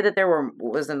 didn't he say that there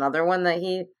was another one that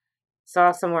he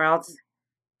saw somewhere else?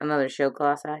 Another shield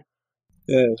class eye?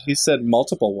 Yeah, he said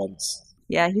multiple ones.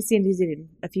 Yeah, he's seen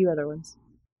a few other ones.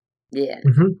 Yeah.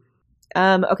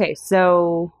 Okay,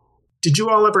 so Did you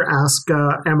all ever ask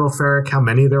Amorpheric how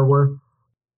many there were?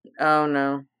 Oh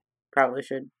no. Probably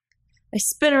should. I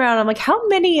spin around. I'm like, how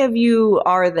many of you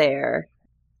are there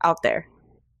out there?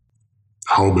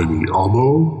 How many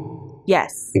ammo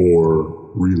Yes.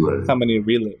 or relay? How many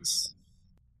relays?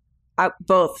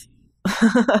 Both.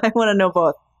 I want to know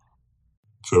both.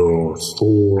 There are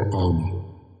 4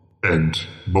 ammo and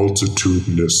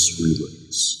multitudinous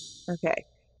relays. Okay.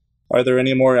 Are there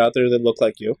any more out there that look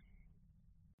like you?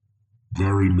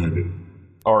 Very many.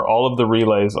 Are all of the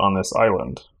relays on this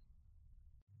island?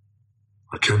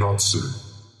 I cannot say.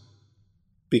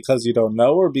 Because you don't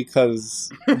know, or because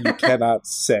you cannot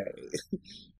say?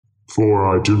 For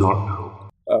I do not know.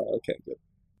 Oh, okay, good.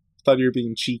 Thought you were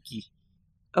being cheeky.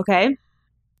 Okay.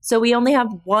 So we only have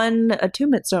one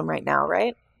attunement stone right now,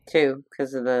 right? 2,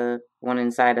 because of the one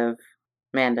inside of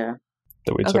Manda.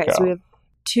 That we took Okay, out. so we have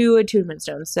 2 attunement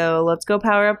stones. So let's go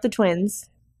power up the twins.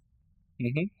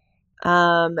 Mm-hmm.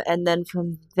 And then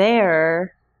from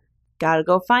there, gotta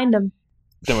go find them.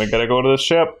 Then we gotta go to the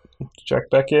ship. Check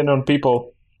back in on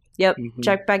people. Yep. Mhm.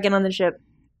 Check back in on the ship.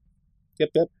 Yep.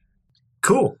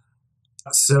 Cool.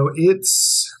 So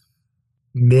it's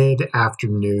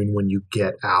mid-afternoon when you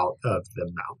get out of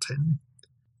the mountain.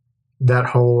 The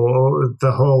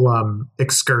whole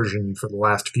excursion for the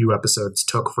last few episodes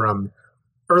took from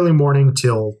early morning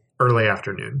till early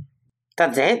afternoon.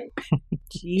 That's it?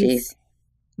 Jeez. Jeez.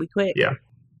 We quit. Yeah.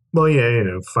 Well, yeah,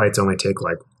 fights only take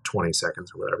like 20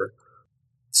 seconds or whatever.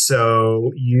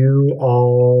 So you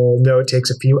all know it takes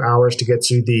a few hours to get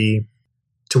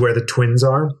to where the twins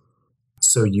are.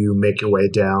 So you make your way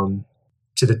down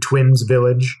to the twins'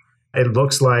 village. It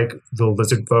looks like the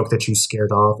lizard folk that you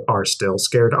scared off are still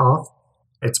scared off.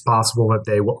 It's possible that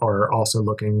they are also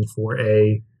looking for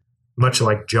much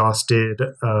like Joss did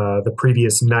the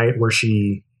previous night where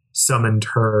she summoned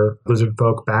her lizard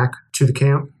folk back to the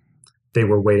camp. They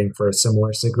were waiting for a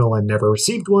similar signal and never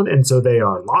received one, and so they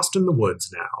are lost in the woods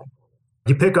now.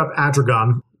 You pick up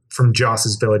Adragon from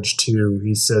Joss's village too.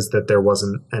 He says that there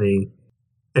wasn't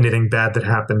anything bad that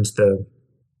happened.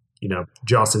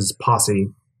 Joss's posse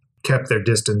kept their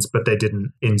distance, but they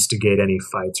didn't instigate any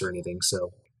fights or anything.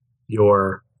 So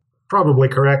your probably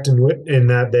correct in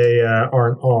that they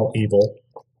aren't all evil.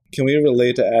 Can we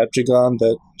relate to Adragon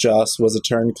that Joss was a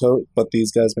turncoat, but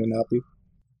these guys may not be?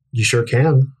 You sure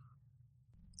can.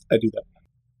 I do that.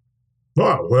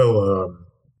 Oh, well,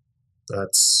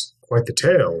 that's quite the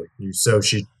tale. So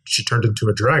she turned into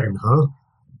a dragon, huh?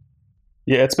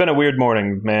 Yeah, it's been a weird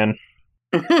morning, man.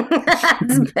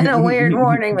 It's been a weird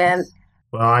morning, man.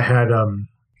 Well, I had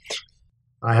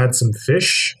some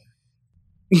fish.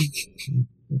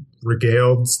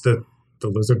 Regaled the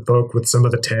lizard folk with some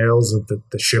of the tales of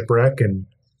the shipwreck, and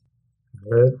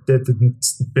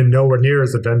it's been nowhere near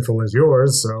as eventful as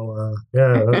yours. So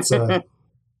yeah, that's that.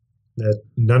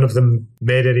 None of them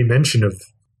made any mention of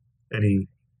any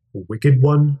wicked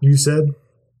one. You said.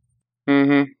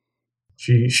 Mm-hmm.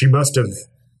 She must have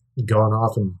gone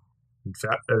off and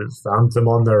found them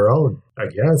on their own, I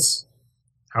guess.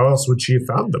 How else would she have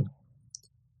found them?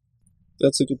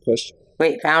 That's a good question.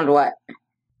 Wait, found what?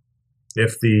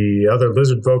 If the other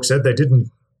lizard folk said they didn't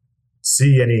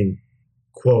see any,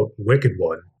 quote, wicked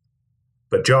one,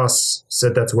 but Joss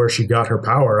said that's where she got her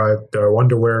power, I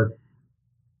wonder where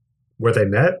they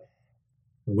met,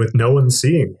 with no one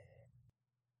seeing.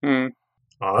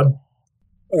 Odd.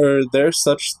 Are there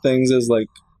such things as, like,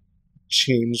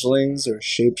 changelings or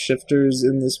shapeshifters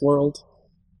in this world?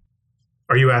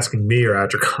 Are you asking me or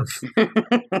Adragon?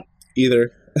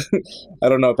 Either. I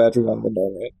don't know if Adragon would know,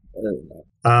 right? I don't know.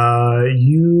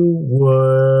 You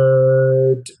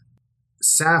would...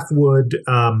 Saph would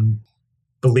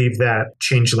believe that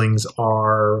changelings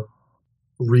are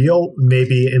real,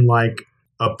 maybe in, like,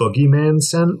 a boogeyman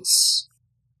sense.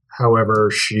 However,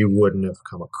 she wouldn't have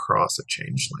come across a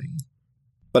changeling.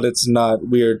 But it's not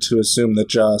weird to assume that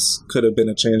Joss could have been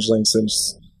a changeling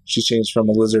since she changed from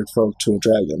a lizard folk to a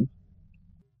dragon.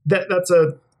 That's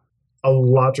a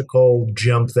logical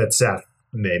jump that Saph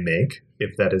may make,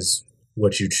 if that is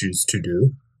what you choose to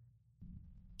do.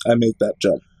 I make that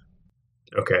jump.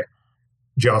 Okay.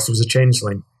 Joss was a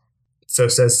changeling. So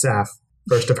says Saph,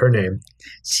 first of her name.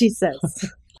 She says.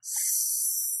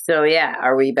 So yeah,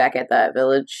 are we back at that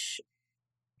village?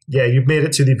 Yeah, you've made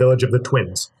it to the village of the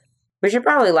twins. We should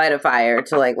probably light a fire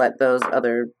to like let those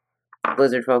other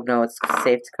lizard folk know it's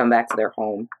safe to come back to their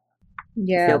home.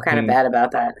 Yeah. I feel kind of bad about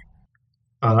that.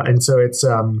 And so it's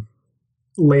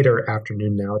later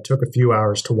afternoon now. It took a few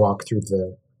hours to walk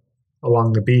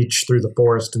along the beach, through the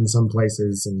forest in some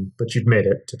places, but you've made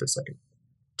it to the second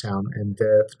town, and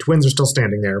the twins are still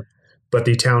standing there, but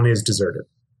the town is deserted.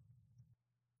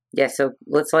 Yeah, so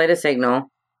let's light a signal,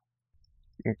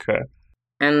 Okay.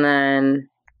 and then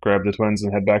Grab the twins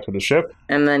and head back to the ship.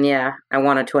 Yeah, I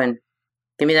want a twin.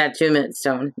 Give me that attunement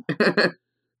stone.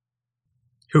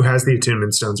 Who has the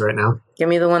attunement stones right now? Give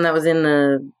me the one that was in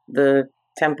the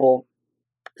temple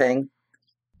thing.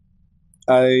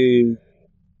 I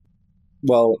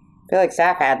feel like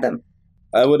Saph had them.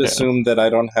 I would assume that I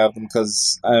don't have them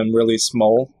because I'm really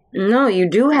small. No, you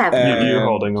do have them. You're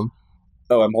holding them.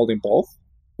 Oh, I'm holding both?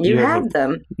 You have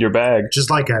them. Your bag. Just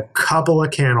like a couple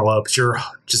of cantaloupes. You're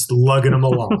just lugging them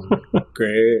along.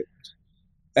 Great.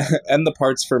 And the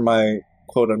parts for my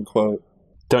quote-unquote...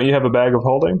 Don't you have a bag of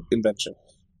holding? Invention.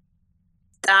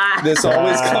 This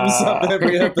always comes up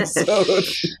every episode.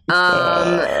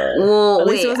 Well, at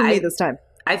least it wasn't me this time.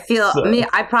 I feel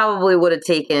I probably would have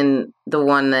taken the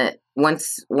one that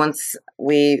once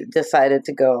we decided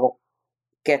to go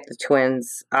get the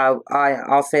twins.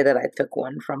 I'll say that I took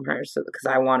one from her, so because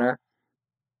I want to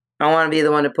be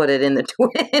the one to put it in the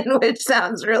twin, which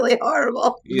sounds really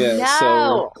horrible. Yeah.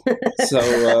 No. So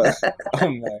oh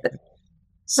my.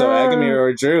 So Agamir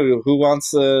or Drew, who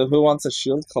wants a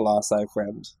shield colossi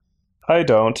friend? I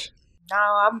don't. No,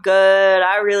 I'm good.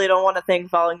 I really don't want a thing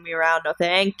following me around. No,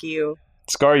 thank you.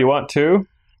 Scar, you want two?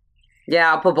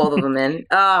 Yeah, I'll put both of them in.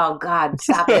 Oh, God,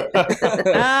 stop it.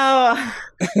 No.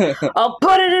 I'll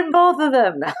put it in both of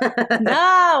them.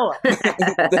 No.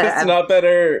 That's not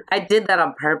better. I did that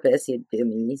on purpose, you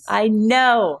dummies. I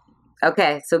know.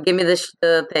 Okay, so give me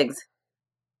the things.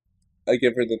 I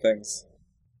give her the things.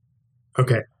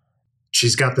 Okay.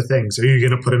 She's got the things. Are you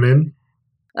going to put them in?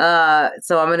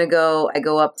 So I'm going to go, I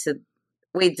go up to,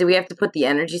 wait, do we have to put the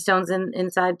energy stones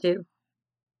inside too?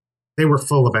 They were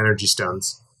full of energy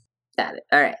stones. Got it.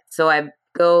 All right. So I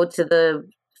go to the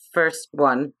first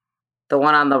one, the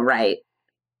one on the right,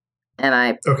 and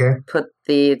I put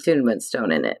the attunement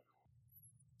stone in it.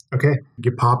 Okay.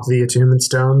 You pop the attunement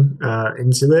stone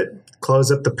into it,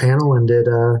 close up the panel, and it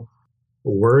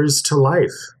whirs to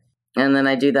life. And then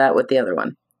I do that with the other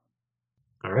one.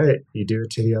 All right. You do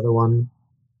it to the other one.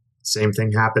 Same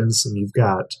thing happens, and you've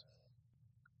got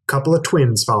a couple of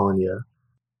twins following you.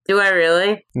 Do I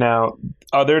really? Now,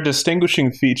 are there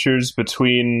distinguishing features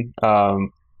between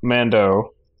Mando,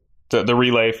 the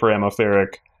relay for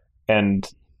Ammotheric, and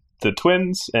the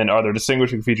twins? And are there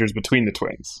distinguishing features between the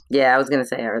twins? Yeah, I was going to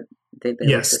say, are they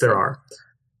Yes, there are.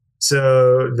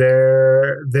 So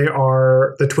they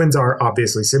are. The twins are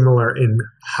obviously similar in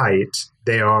height.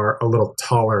 They are a little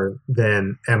taller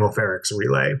than Ammotheric's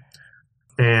relay,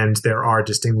 and there are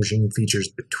distinguishing features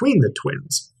between the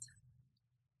twins.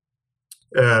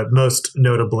 Most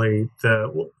notably,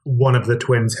 one of the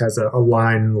twins has a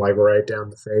line like right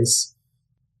down the face,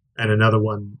 and another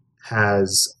one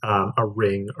has a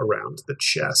ring around the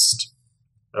chest,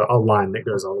 a line that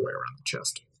goes all the way around the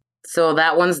chest. So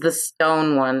that one's the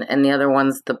stone one, and the other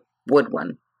one's the wood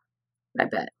one, I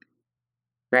bet.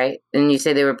 Right? And you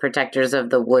say they were protectors of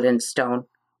the wood and stone?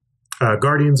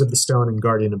 Guardians of the stone and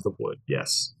guardian of the wood,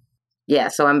 yes. Yeah,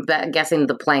 so I'm guessing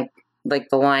the plank, like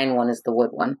the line one is the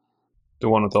wood one. The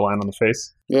one with the line on the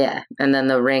face? Yeah, and then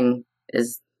the ring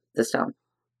is the stone.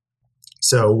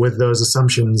 So with those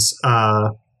assumptions,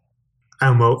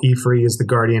 Amo Ifri is the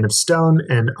guardian of stone,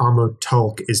 and Amo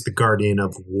Tulk is the guardian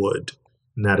of wood.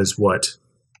 And that is what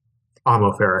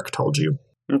Amotheric told you.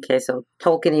 Okay, so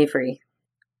Tolkien Ifri.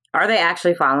 Are they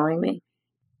actually following me?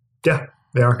 Yeah,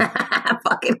 they are.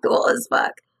 Fucking cool as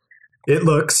fuck. It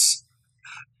looks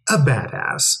a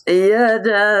badass. Yeah, it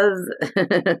does.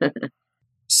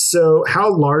 So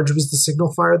how large was the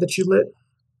signal fire that you lit?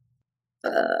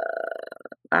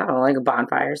 I don't know, like a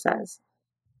bonfire size.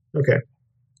 Okay.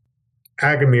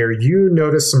 Agamir, you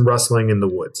notice some rustling in the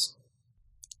woods.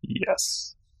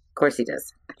 Yes. Of course he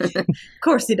does. Of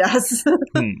course he does.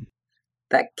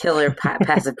 That killer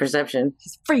passive perception.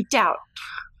 He's freaked out.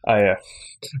 I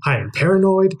am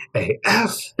paranoid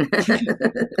AF.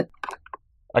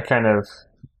 I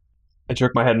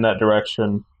jerk my head in that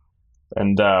direction,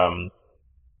 and I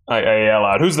yell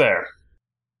out, "Who's there?"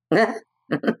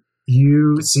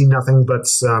 You see nothing but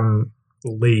some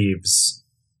leaves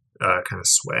kind of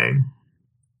swaying.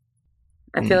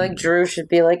 I feel like Drew should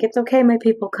be like, "It's okay, my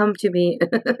people, come to me."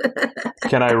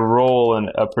 Can I roll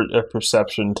a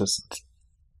perception to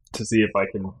see if I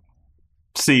can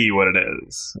see what it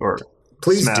is, or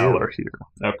Please smell do. or hear?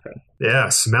 Okay. Yeah,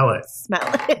 smell it. Smell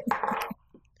it.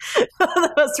 Both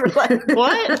of us were like,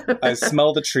 what? I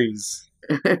smell the trees.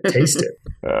 Taste it.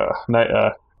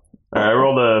 I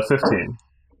rolled a 15.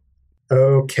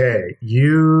 Okay,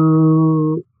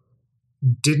 you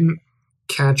didn't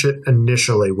catch it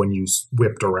initially when you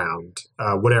whipped around.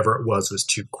 Whatever it was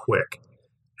too quick.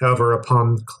 However,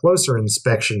 upon closer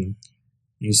inspection,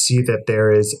 you see that there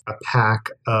is a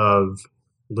pack of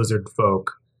lizard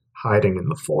folk hiding in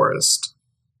the forest.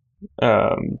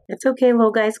 It's okay,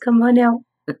 little guys, come on out.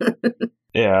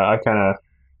 Yeah, I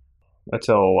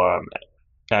tell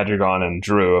Adragon and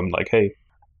Drew, I'm like, hey,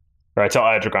 or I tell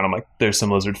Adragon, I'm like, there's some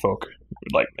lizard folk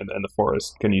like in the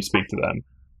forest. Can you speak to them?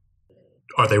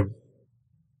 Are they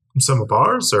some of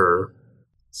ours, or?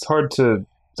 It's hard to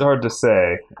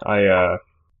say.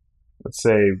 Let's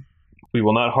say we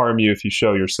will not harm you if you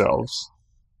show yourselves.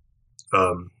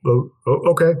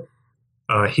 Okay.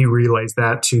 He relays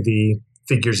that to the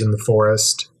figures in the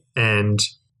forest, and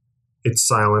it's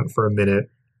silent for a minute,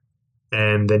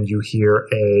 and then you hear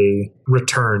a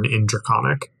return in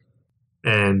Draconic.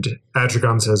 And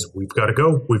Adragon says, "We've got to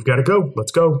go. We've got to go.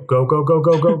 Let's go. Go, go, go,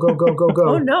 go, go, go, go, go, go."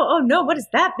 Oh no. What does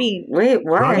that mean? Wait,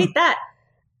 what? I hate that.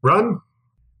 Run.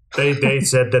 They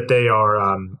said that they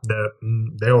are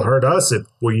they'll hurt us if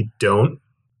we don't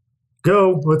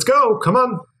go. Let's go. Come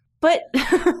on. But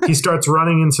He starts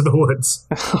running into the woods,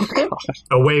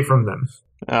 away from them,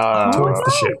 towards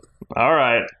the ship. All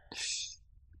right.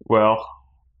 Well,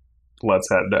 let's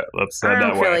head that. I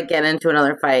don't feel way. like getting into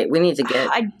another fight. We need to get.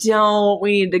 I don't.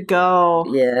 We need to go.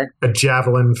 Yeah. A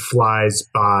javelin flies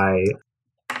by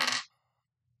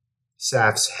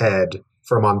Saph's head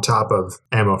from on top of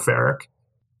Amotheric.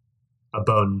 A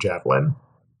bone javelin.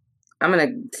 I'm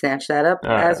gonna snatch that up All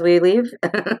right. as we leave.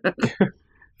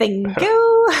 Thank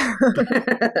you.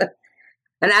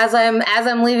 And as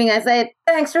I'm leaving, I say,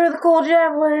 "Thanks for the cool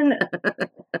javelin."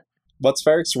 What's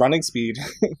Ferric's running speed?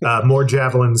 More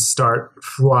javelins start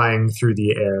flying through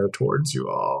the air towards you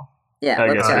all. Yeah, I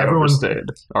let's guess go. I Everyone- overstayed.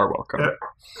 Are welcome.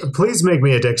 Please make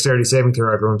me a dexterity saving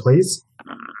throw, everyone, please.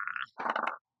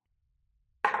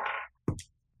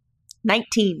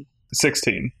 19.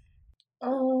 16.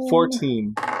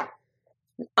 14.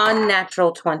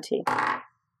 Unnatural 20.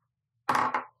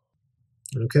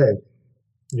 Okay.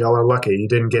 Y'all are lucky. You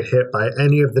didn't get hit by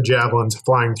any of the javelins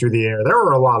flying through the air. There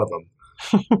were a lot of them.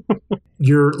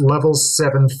 Your level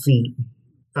 7 feet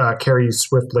carry you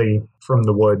swiftly from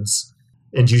the woods,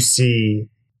 and you see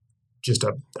just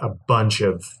a bunch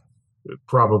of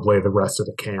probably the rest of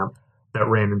the camp that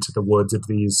ran into the woods of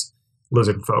these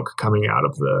lizard folk coming out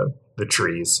of the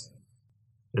trees.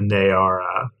 And they are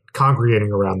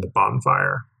congregating around the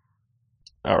bonfire.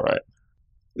 All right.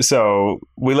 So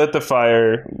we lit the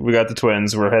fire. We got the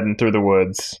twins. We're heading through the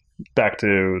woods back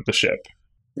to the ship.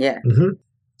 Yeah. Mm-hmm.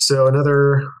 So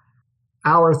another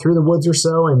hour through the woods or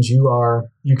so, and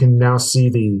you can now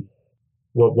see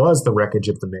what was the wreckage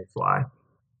of the Mayfly.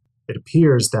 It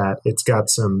appears that it's got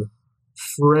some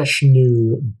fresh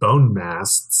new bone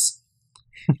masts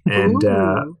and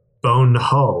bone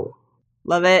hull.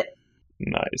 Love it.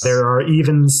 Nice. There are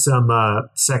even some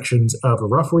sections of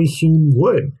roughly hewn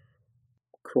wood.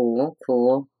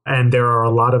 Cool. And there are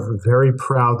a lot of very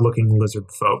proud-looking lizard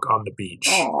folk on the beach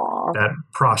Aww. that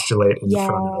postulate in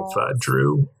front of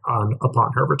Drew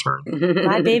upon her return.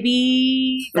 My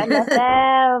baby. I love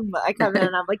them. I come in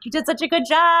and I'm like, you did such a good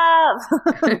job.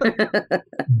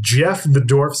 Jeff the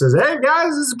dwarf says, hey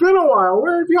guys, it's been a while.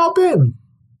 Where have y'all been?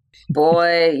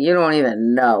 Boy, you don't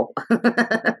even know.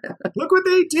 Look what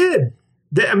they did.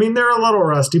 They're a little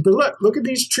rusty, but look at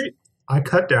these trees. I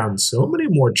cut down so many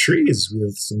more trees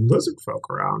with some lizard folk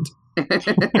around.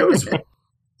 That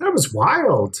was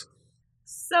wild.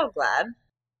 So glad.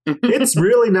 It's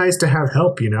really nice to have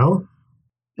help, you know?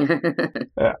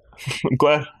 Yeah. I'm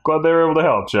glad they were able to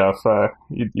help, Jeff.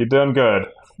 You're doing good.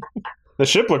 The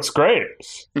ship looks great.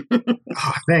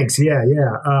 Oh, thanks. Yeah.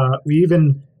 We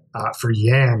even, for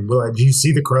Yan, did you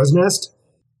see the crow's nest?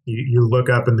 You look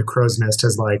up and the crow's nest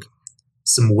has like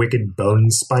some wicked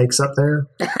bone spikes up there.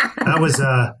 That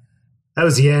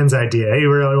was Yan's idea. He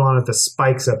really wanted the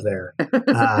spikes up there.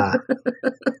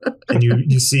 And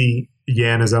you see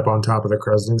Yan is up on top of the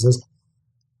crow's nest and says,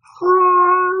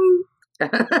 hi.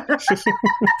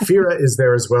 Fira is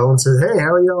there as well and says, hey,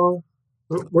 how are y'all?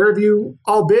 Where have you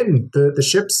all been? The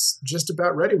ship's just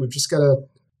about ready. We've just got to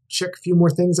check a few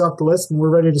more things off the list and we're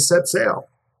ready to set sail.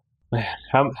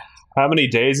 How many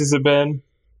days has it been?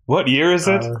 What year is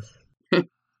it?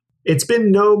 It's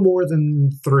been no more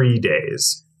than 3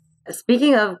 days.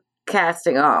 Speaking of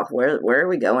casting off, where are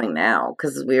we going now?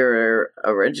 Because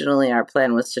our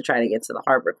plan was to try to get to the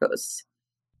harbor coast.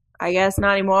 I guess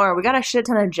not anymore. We got a shit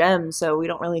ton of gems, so we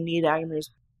don't really need Agamir's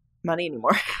money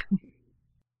anymore.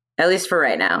 At least for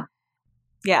right now.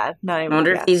 Yeah, not anymore. I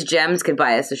wonder if these gems could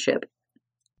buy us a ship.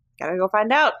 Gotta go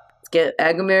find out. Let's get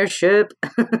Agamir's ship.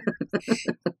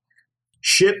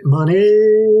 Ship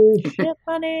money. Ship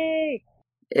money.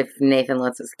 If Nathan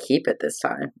lets us keep it this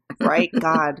time. Right,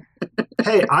 God.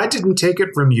 Hey, I didn't take it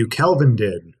from you. Kelvin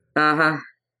did. Uh-huh.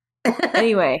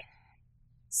 Anyway,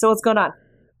 so what's going on?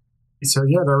 So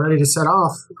yeah, they're ready to set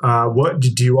off. What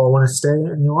do you all want to stay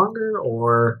any longer,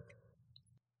 or?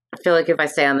 I feel like if I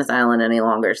stay on this island any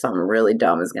longer, something really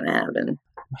dumb is going to happen.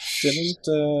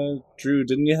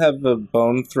 Didn't you have a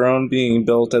bone throne being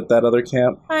built at that other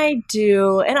camp? I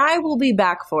do, and I will be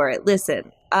back for it.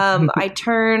 Listen, I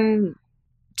turn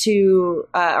to,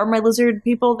 are my lizard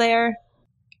people there?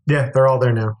 Yeah, they're all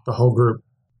there now. The whole group.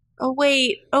 Oh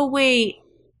wait.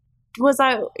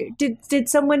 Did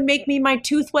someone make me my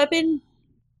tooth weapon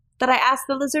that I asked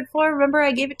the lizard for? Remember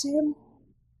I gave it to him?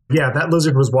 Yeah, that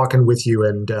lizard was walking with you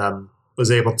and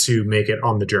was able to make it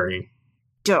on the journey.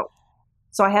 Dope.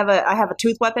 So I have a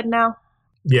tooth weapon now?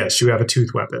 Yes, you have a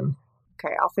tooth weapon.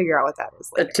 Okay, I'll figure out what that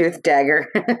is later. A tooth dagger.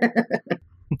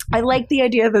 I like the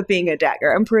idea of it being a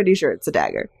dagger. I'm pretty sure it's a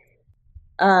dagger.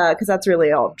 Because that's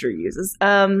really all Drew uses.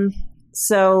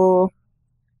 So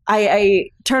I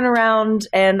turn around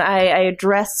and I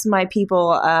address my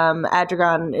people.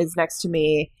 Adragon is next to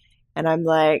me. And I'm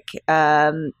like,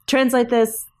 translate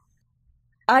this.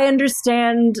 I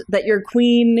understand that your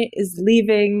queen is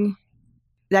leaving.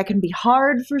 That can be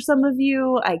hard for some of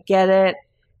you. I get it.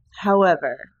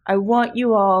 However, I want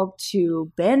you all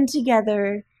to band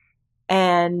together,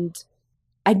 and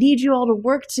I need you all to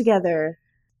work together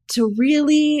to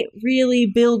really, really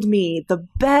build me the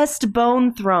best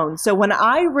bone throne. So when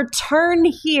I return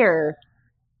here,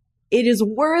 it is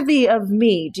worthy of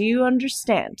me. Do you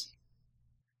understand?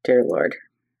 Dear Lord.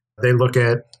 They look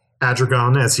at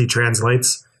Adragon as he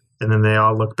translates, and then they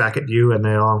all look back at you and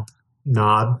they all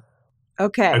nod.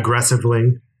 Okay.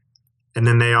 Aggressively. And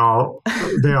then they all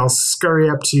scurry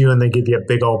up to you and they give you a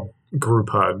big old group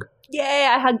hug. Yay,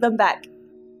 I hug them back.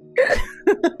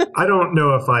 I don't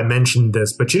know if I mentioned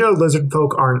this, but you know lizard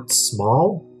folk aren't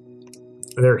small.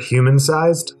 They're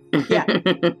human-sized. Yeah.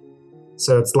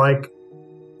 So it's like,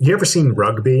 you ever seen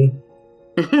rugby?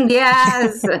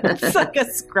 Yes. It's like a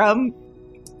scrum.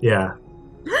 Yeah,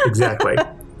 exactly.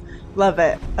 Love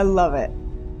it. I love it.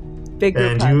 Big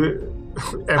group And hug.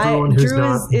 everyone who's Drew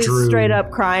not is Drew straight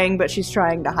up crying, but she's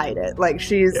trying to hide it. Like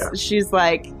she's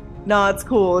like, no, it's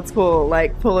cool,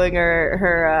 like pulling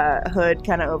her hood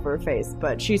kind of over her face,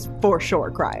 but she's for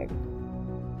sure crying.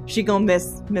 She gonna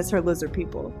miss her lizard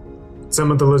people.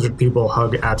 Some of the lizard people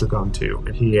hug Atragon too,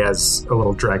 and he has a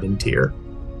little dragon tear.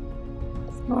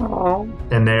 Aww.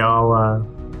 And they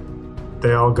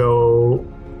all go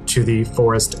to the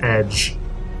forest edge,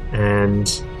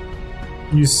 and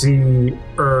you see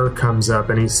comes up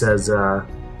and he says, all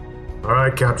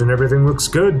right, Captain, everything looks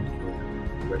good.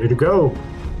 Ready to go.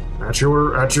 At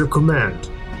your command.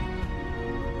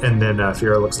 And then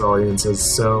Fira looks at all you and says,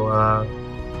 so,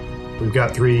 we've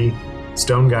got 3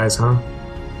 stone guys, huh?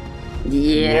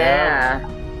 Yeah.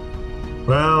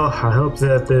 Well, I hope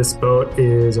that this boat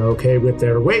is okay with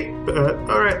their weight.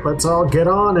 All right, let's all get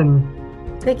on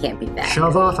and They can't be that.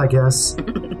 shove off, I guess.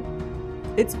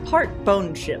 It's part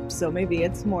bone ship, so maybe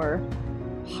it's more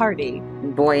hardy.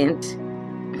 Buoyant.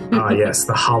 Yes,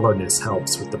 the hollowness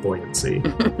helps with the buoyancy.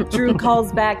 Drew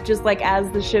calls back just like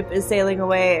as the ship is sailing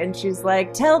away, and she's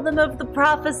like, tell them of the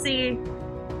prophecy.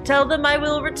 Tell them I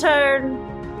will return.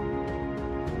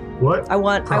 What? I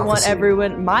want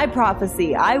everyone, my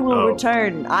prophecy. I will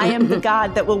return. I am the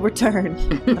god that will return.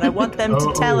 And I want them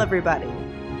to tell everybody.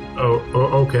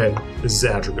 Okay. This is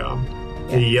Adragon.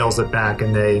 Yeah. He yells it back,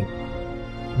 and they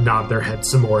nod their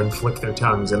heads some more and flick their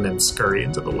tongues and then scurry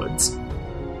into the woods.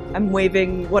 I'm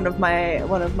waving one of my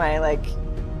like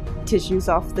tissues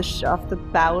off the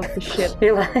bow of the ship.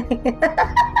 You're like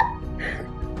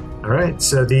All right,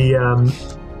 so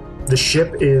the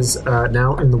ship is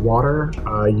now in the water.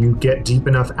 You get deep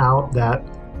enough out that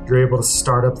you're able to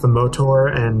start up the motor,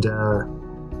 and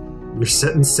you're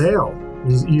setting sail.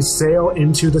 You sail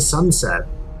into the sunset,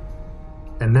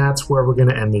 and that's where we're going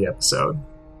to end the episode.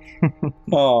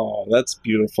 Oh, that's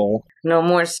beautiful. no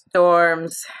more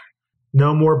storms.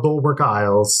 No more Bulwark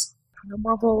Isles. No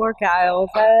more Bulwark Isles.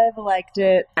 I've liked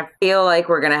it. I feel like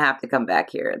we're going to have to come back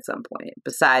here at some point,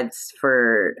 besides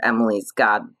for Emily's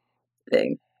god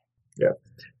thing. Yeah.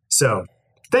 So,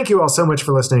 thank you all so much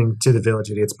for listening to the Village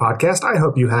Idiots podcast. I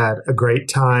hope you had a great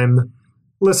time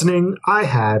listening. I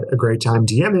had a great time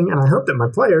DMing, and I hope that my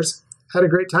players had a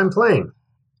great time playing.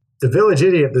 The Village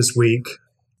Idiot this week,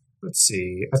 let's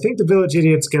see. I think the Village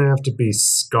Idiot's going to have to be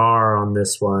Scar on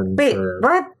this one. Wait,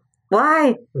 what?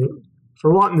 Why?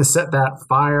 For wanting to set that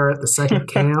fire at the second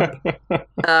camp and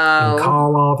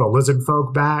call all the lizard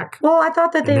folk back. Well, I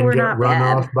thought that they were not run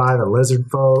bad. off by the lizard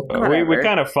folk. We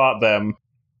kind of fought them.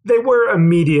 They were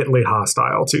immediately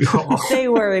hostile to y'all. They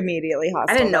were immediately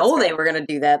hostile. I didn't know they were going to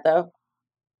do that, though.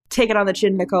 Take it on the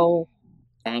chin, Nicole.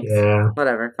 Thanks. Yeah.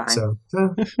 Whatever, fine. So,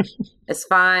 It's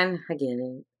fine. I get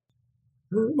it.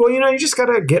 well, you just got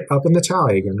to get up in the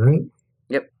tally again, right?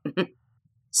 Yep.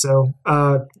 So,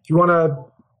 you want to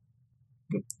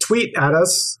tweet at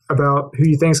us about who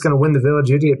you think is going to win the Village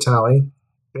Idiot tally?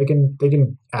 They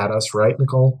can add us, right,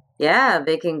 Nicole? Yeah,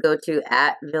 they can go to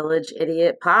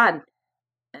 @VillageIdiotPod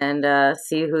and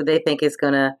see who they think is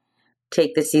going to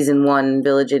take the season 1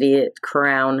 Village Idiot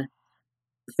crown.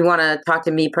 If you want to talk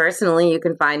to me personally, you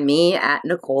can find me at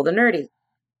Nicole the Nerdy.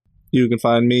 You can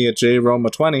find me at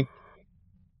JRoma20.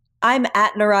 I'm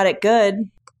at Neurotic Good.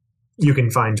 You can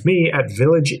find me at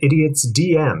Village Idiots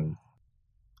DM.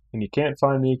 And you can't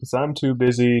find me because I'm too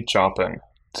busy chomping.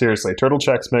 Seriously, Turtle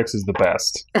Chex Mix is the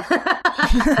best.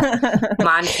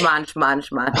 Munch.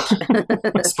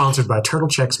 Sponsored by Turtle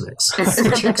Chex Mix. It's the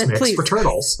Chex Mix Please. for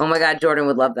turtles. Oh my god, Jordan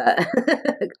would love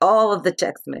that. All of the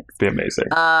Chex Mix. Be amazing.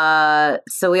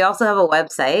 So we also have a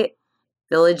website,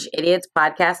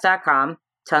 villageidiotspodcast.com.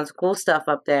 Tons of cool stuff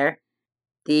up there.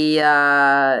 The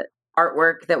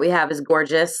artwork that we have is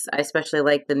gorgeous. I especially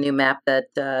like the new map that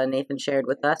Nathan shared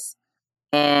with us.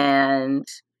 And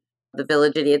the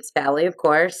Village Idiots Tally, of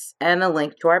course, and a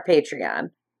link to our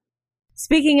Patreon.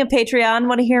 Speaking of Patreon,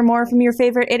 want to hear more from your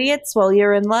favorite idiots? Well,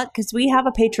 you're in luck because we have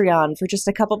a Patreon. For just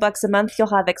a couple bucks a month, you'll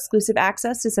have exclusive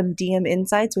access to some DM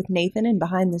insights with Nathan and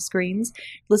behind the screens.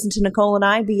 Listen to Nicole and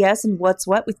I BS and What's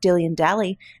What with Dilly and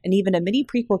Dally, and even a mini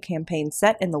prequel campaign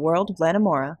set in the world of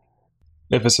Lanamora.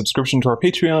 If a subscription to our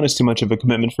Patreon is too much of a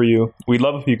commitment for you, we'd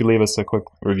love if you could leave us a quick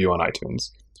review on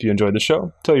iTunes. If you enjoyed the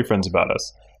show, tell your friends about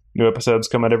us. New episodes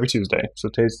come out every Tuesday, so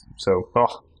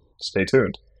stay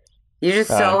tuned. You're just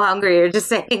so hungry. You're just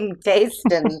saying taste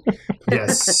and...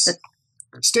 Yes.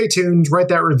 Stay tuned. Write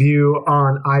that review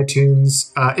on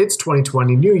iTunes. It's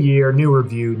 2020. New year, new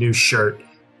review, new shirt.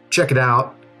 Check it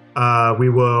out. We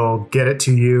will get it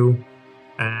to you.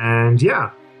 And yeah.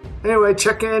 Anyway,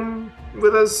 check in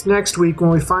with us next week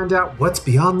when we find out what's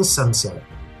beyond the sunset.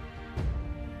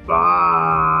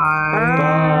 Bye.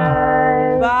 Bye.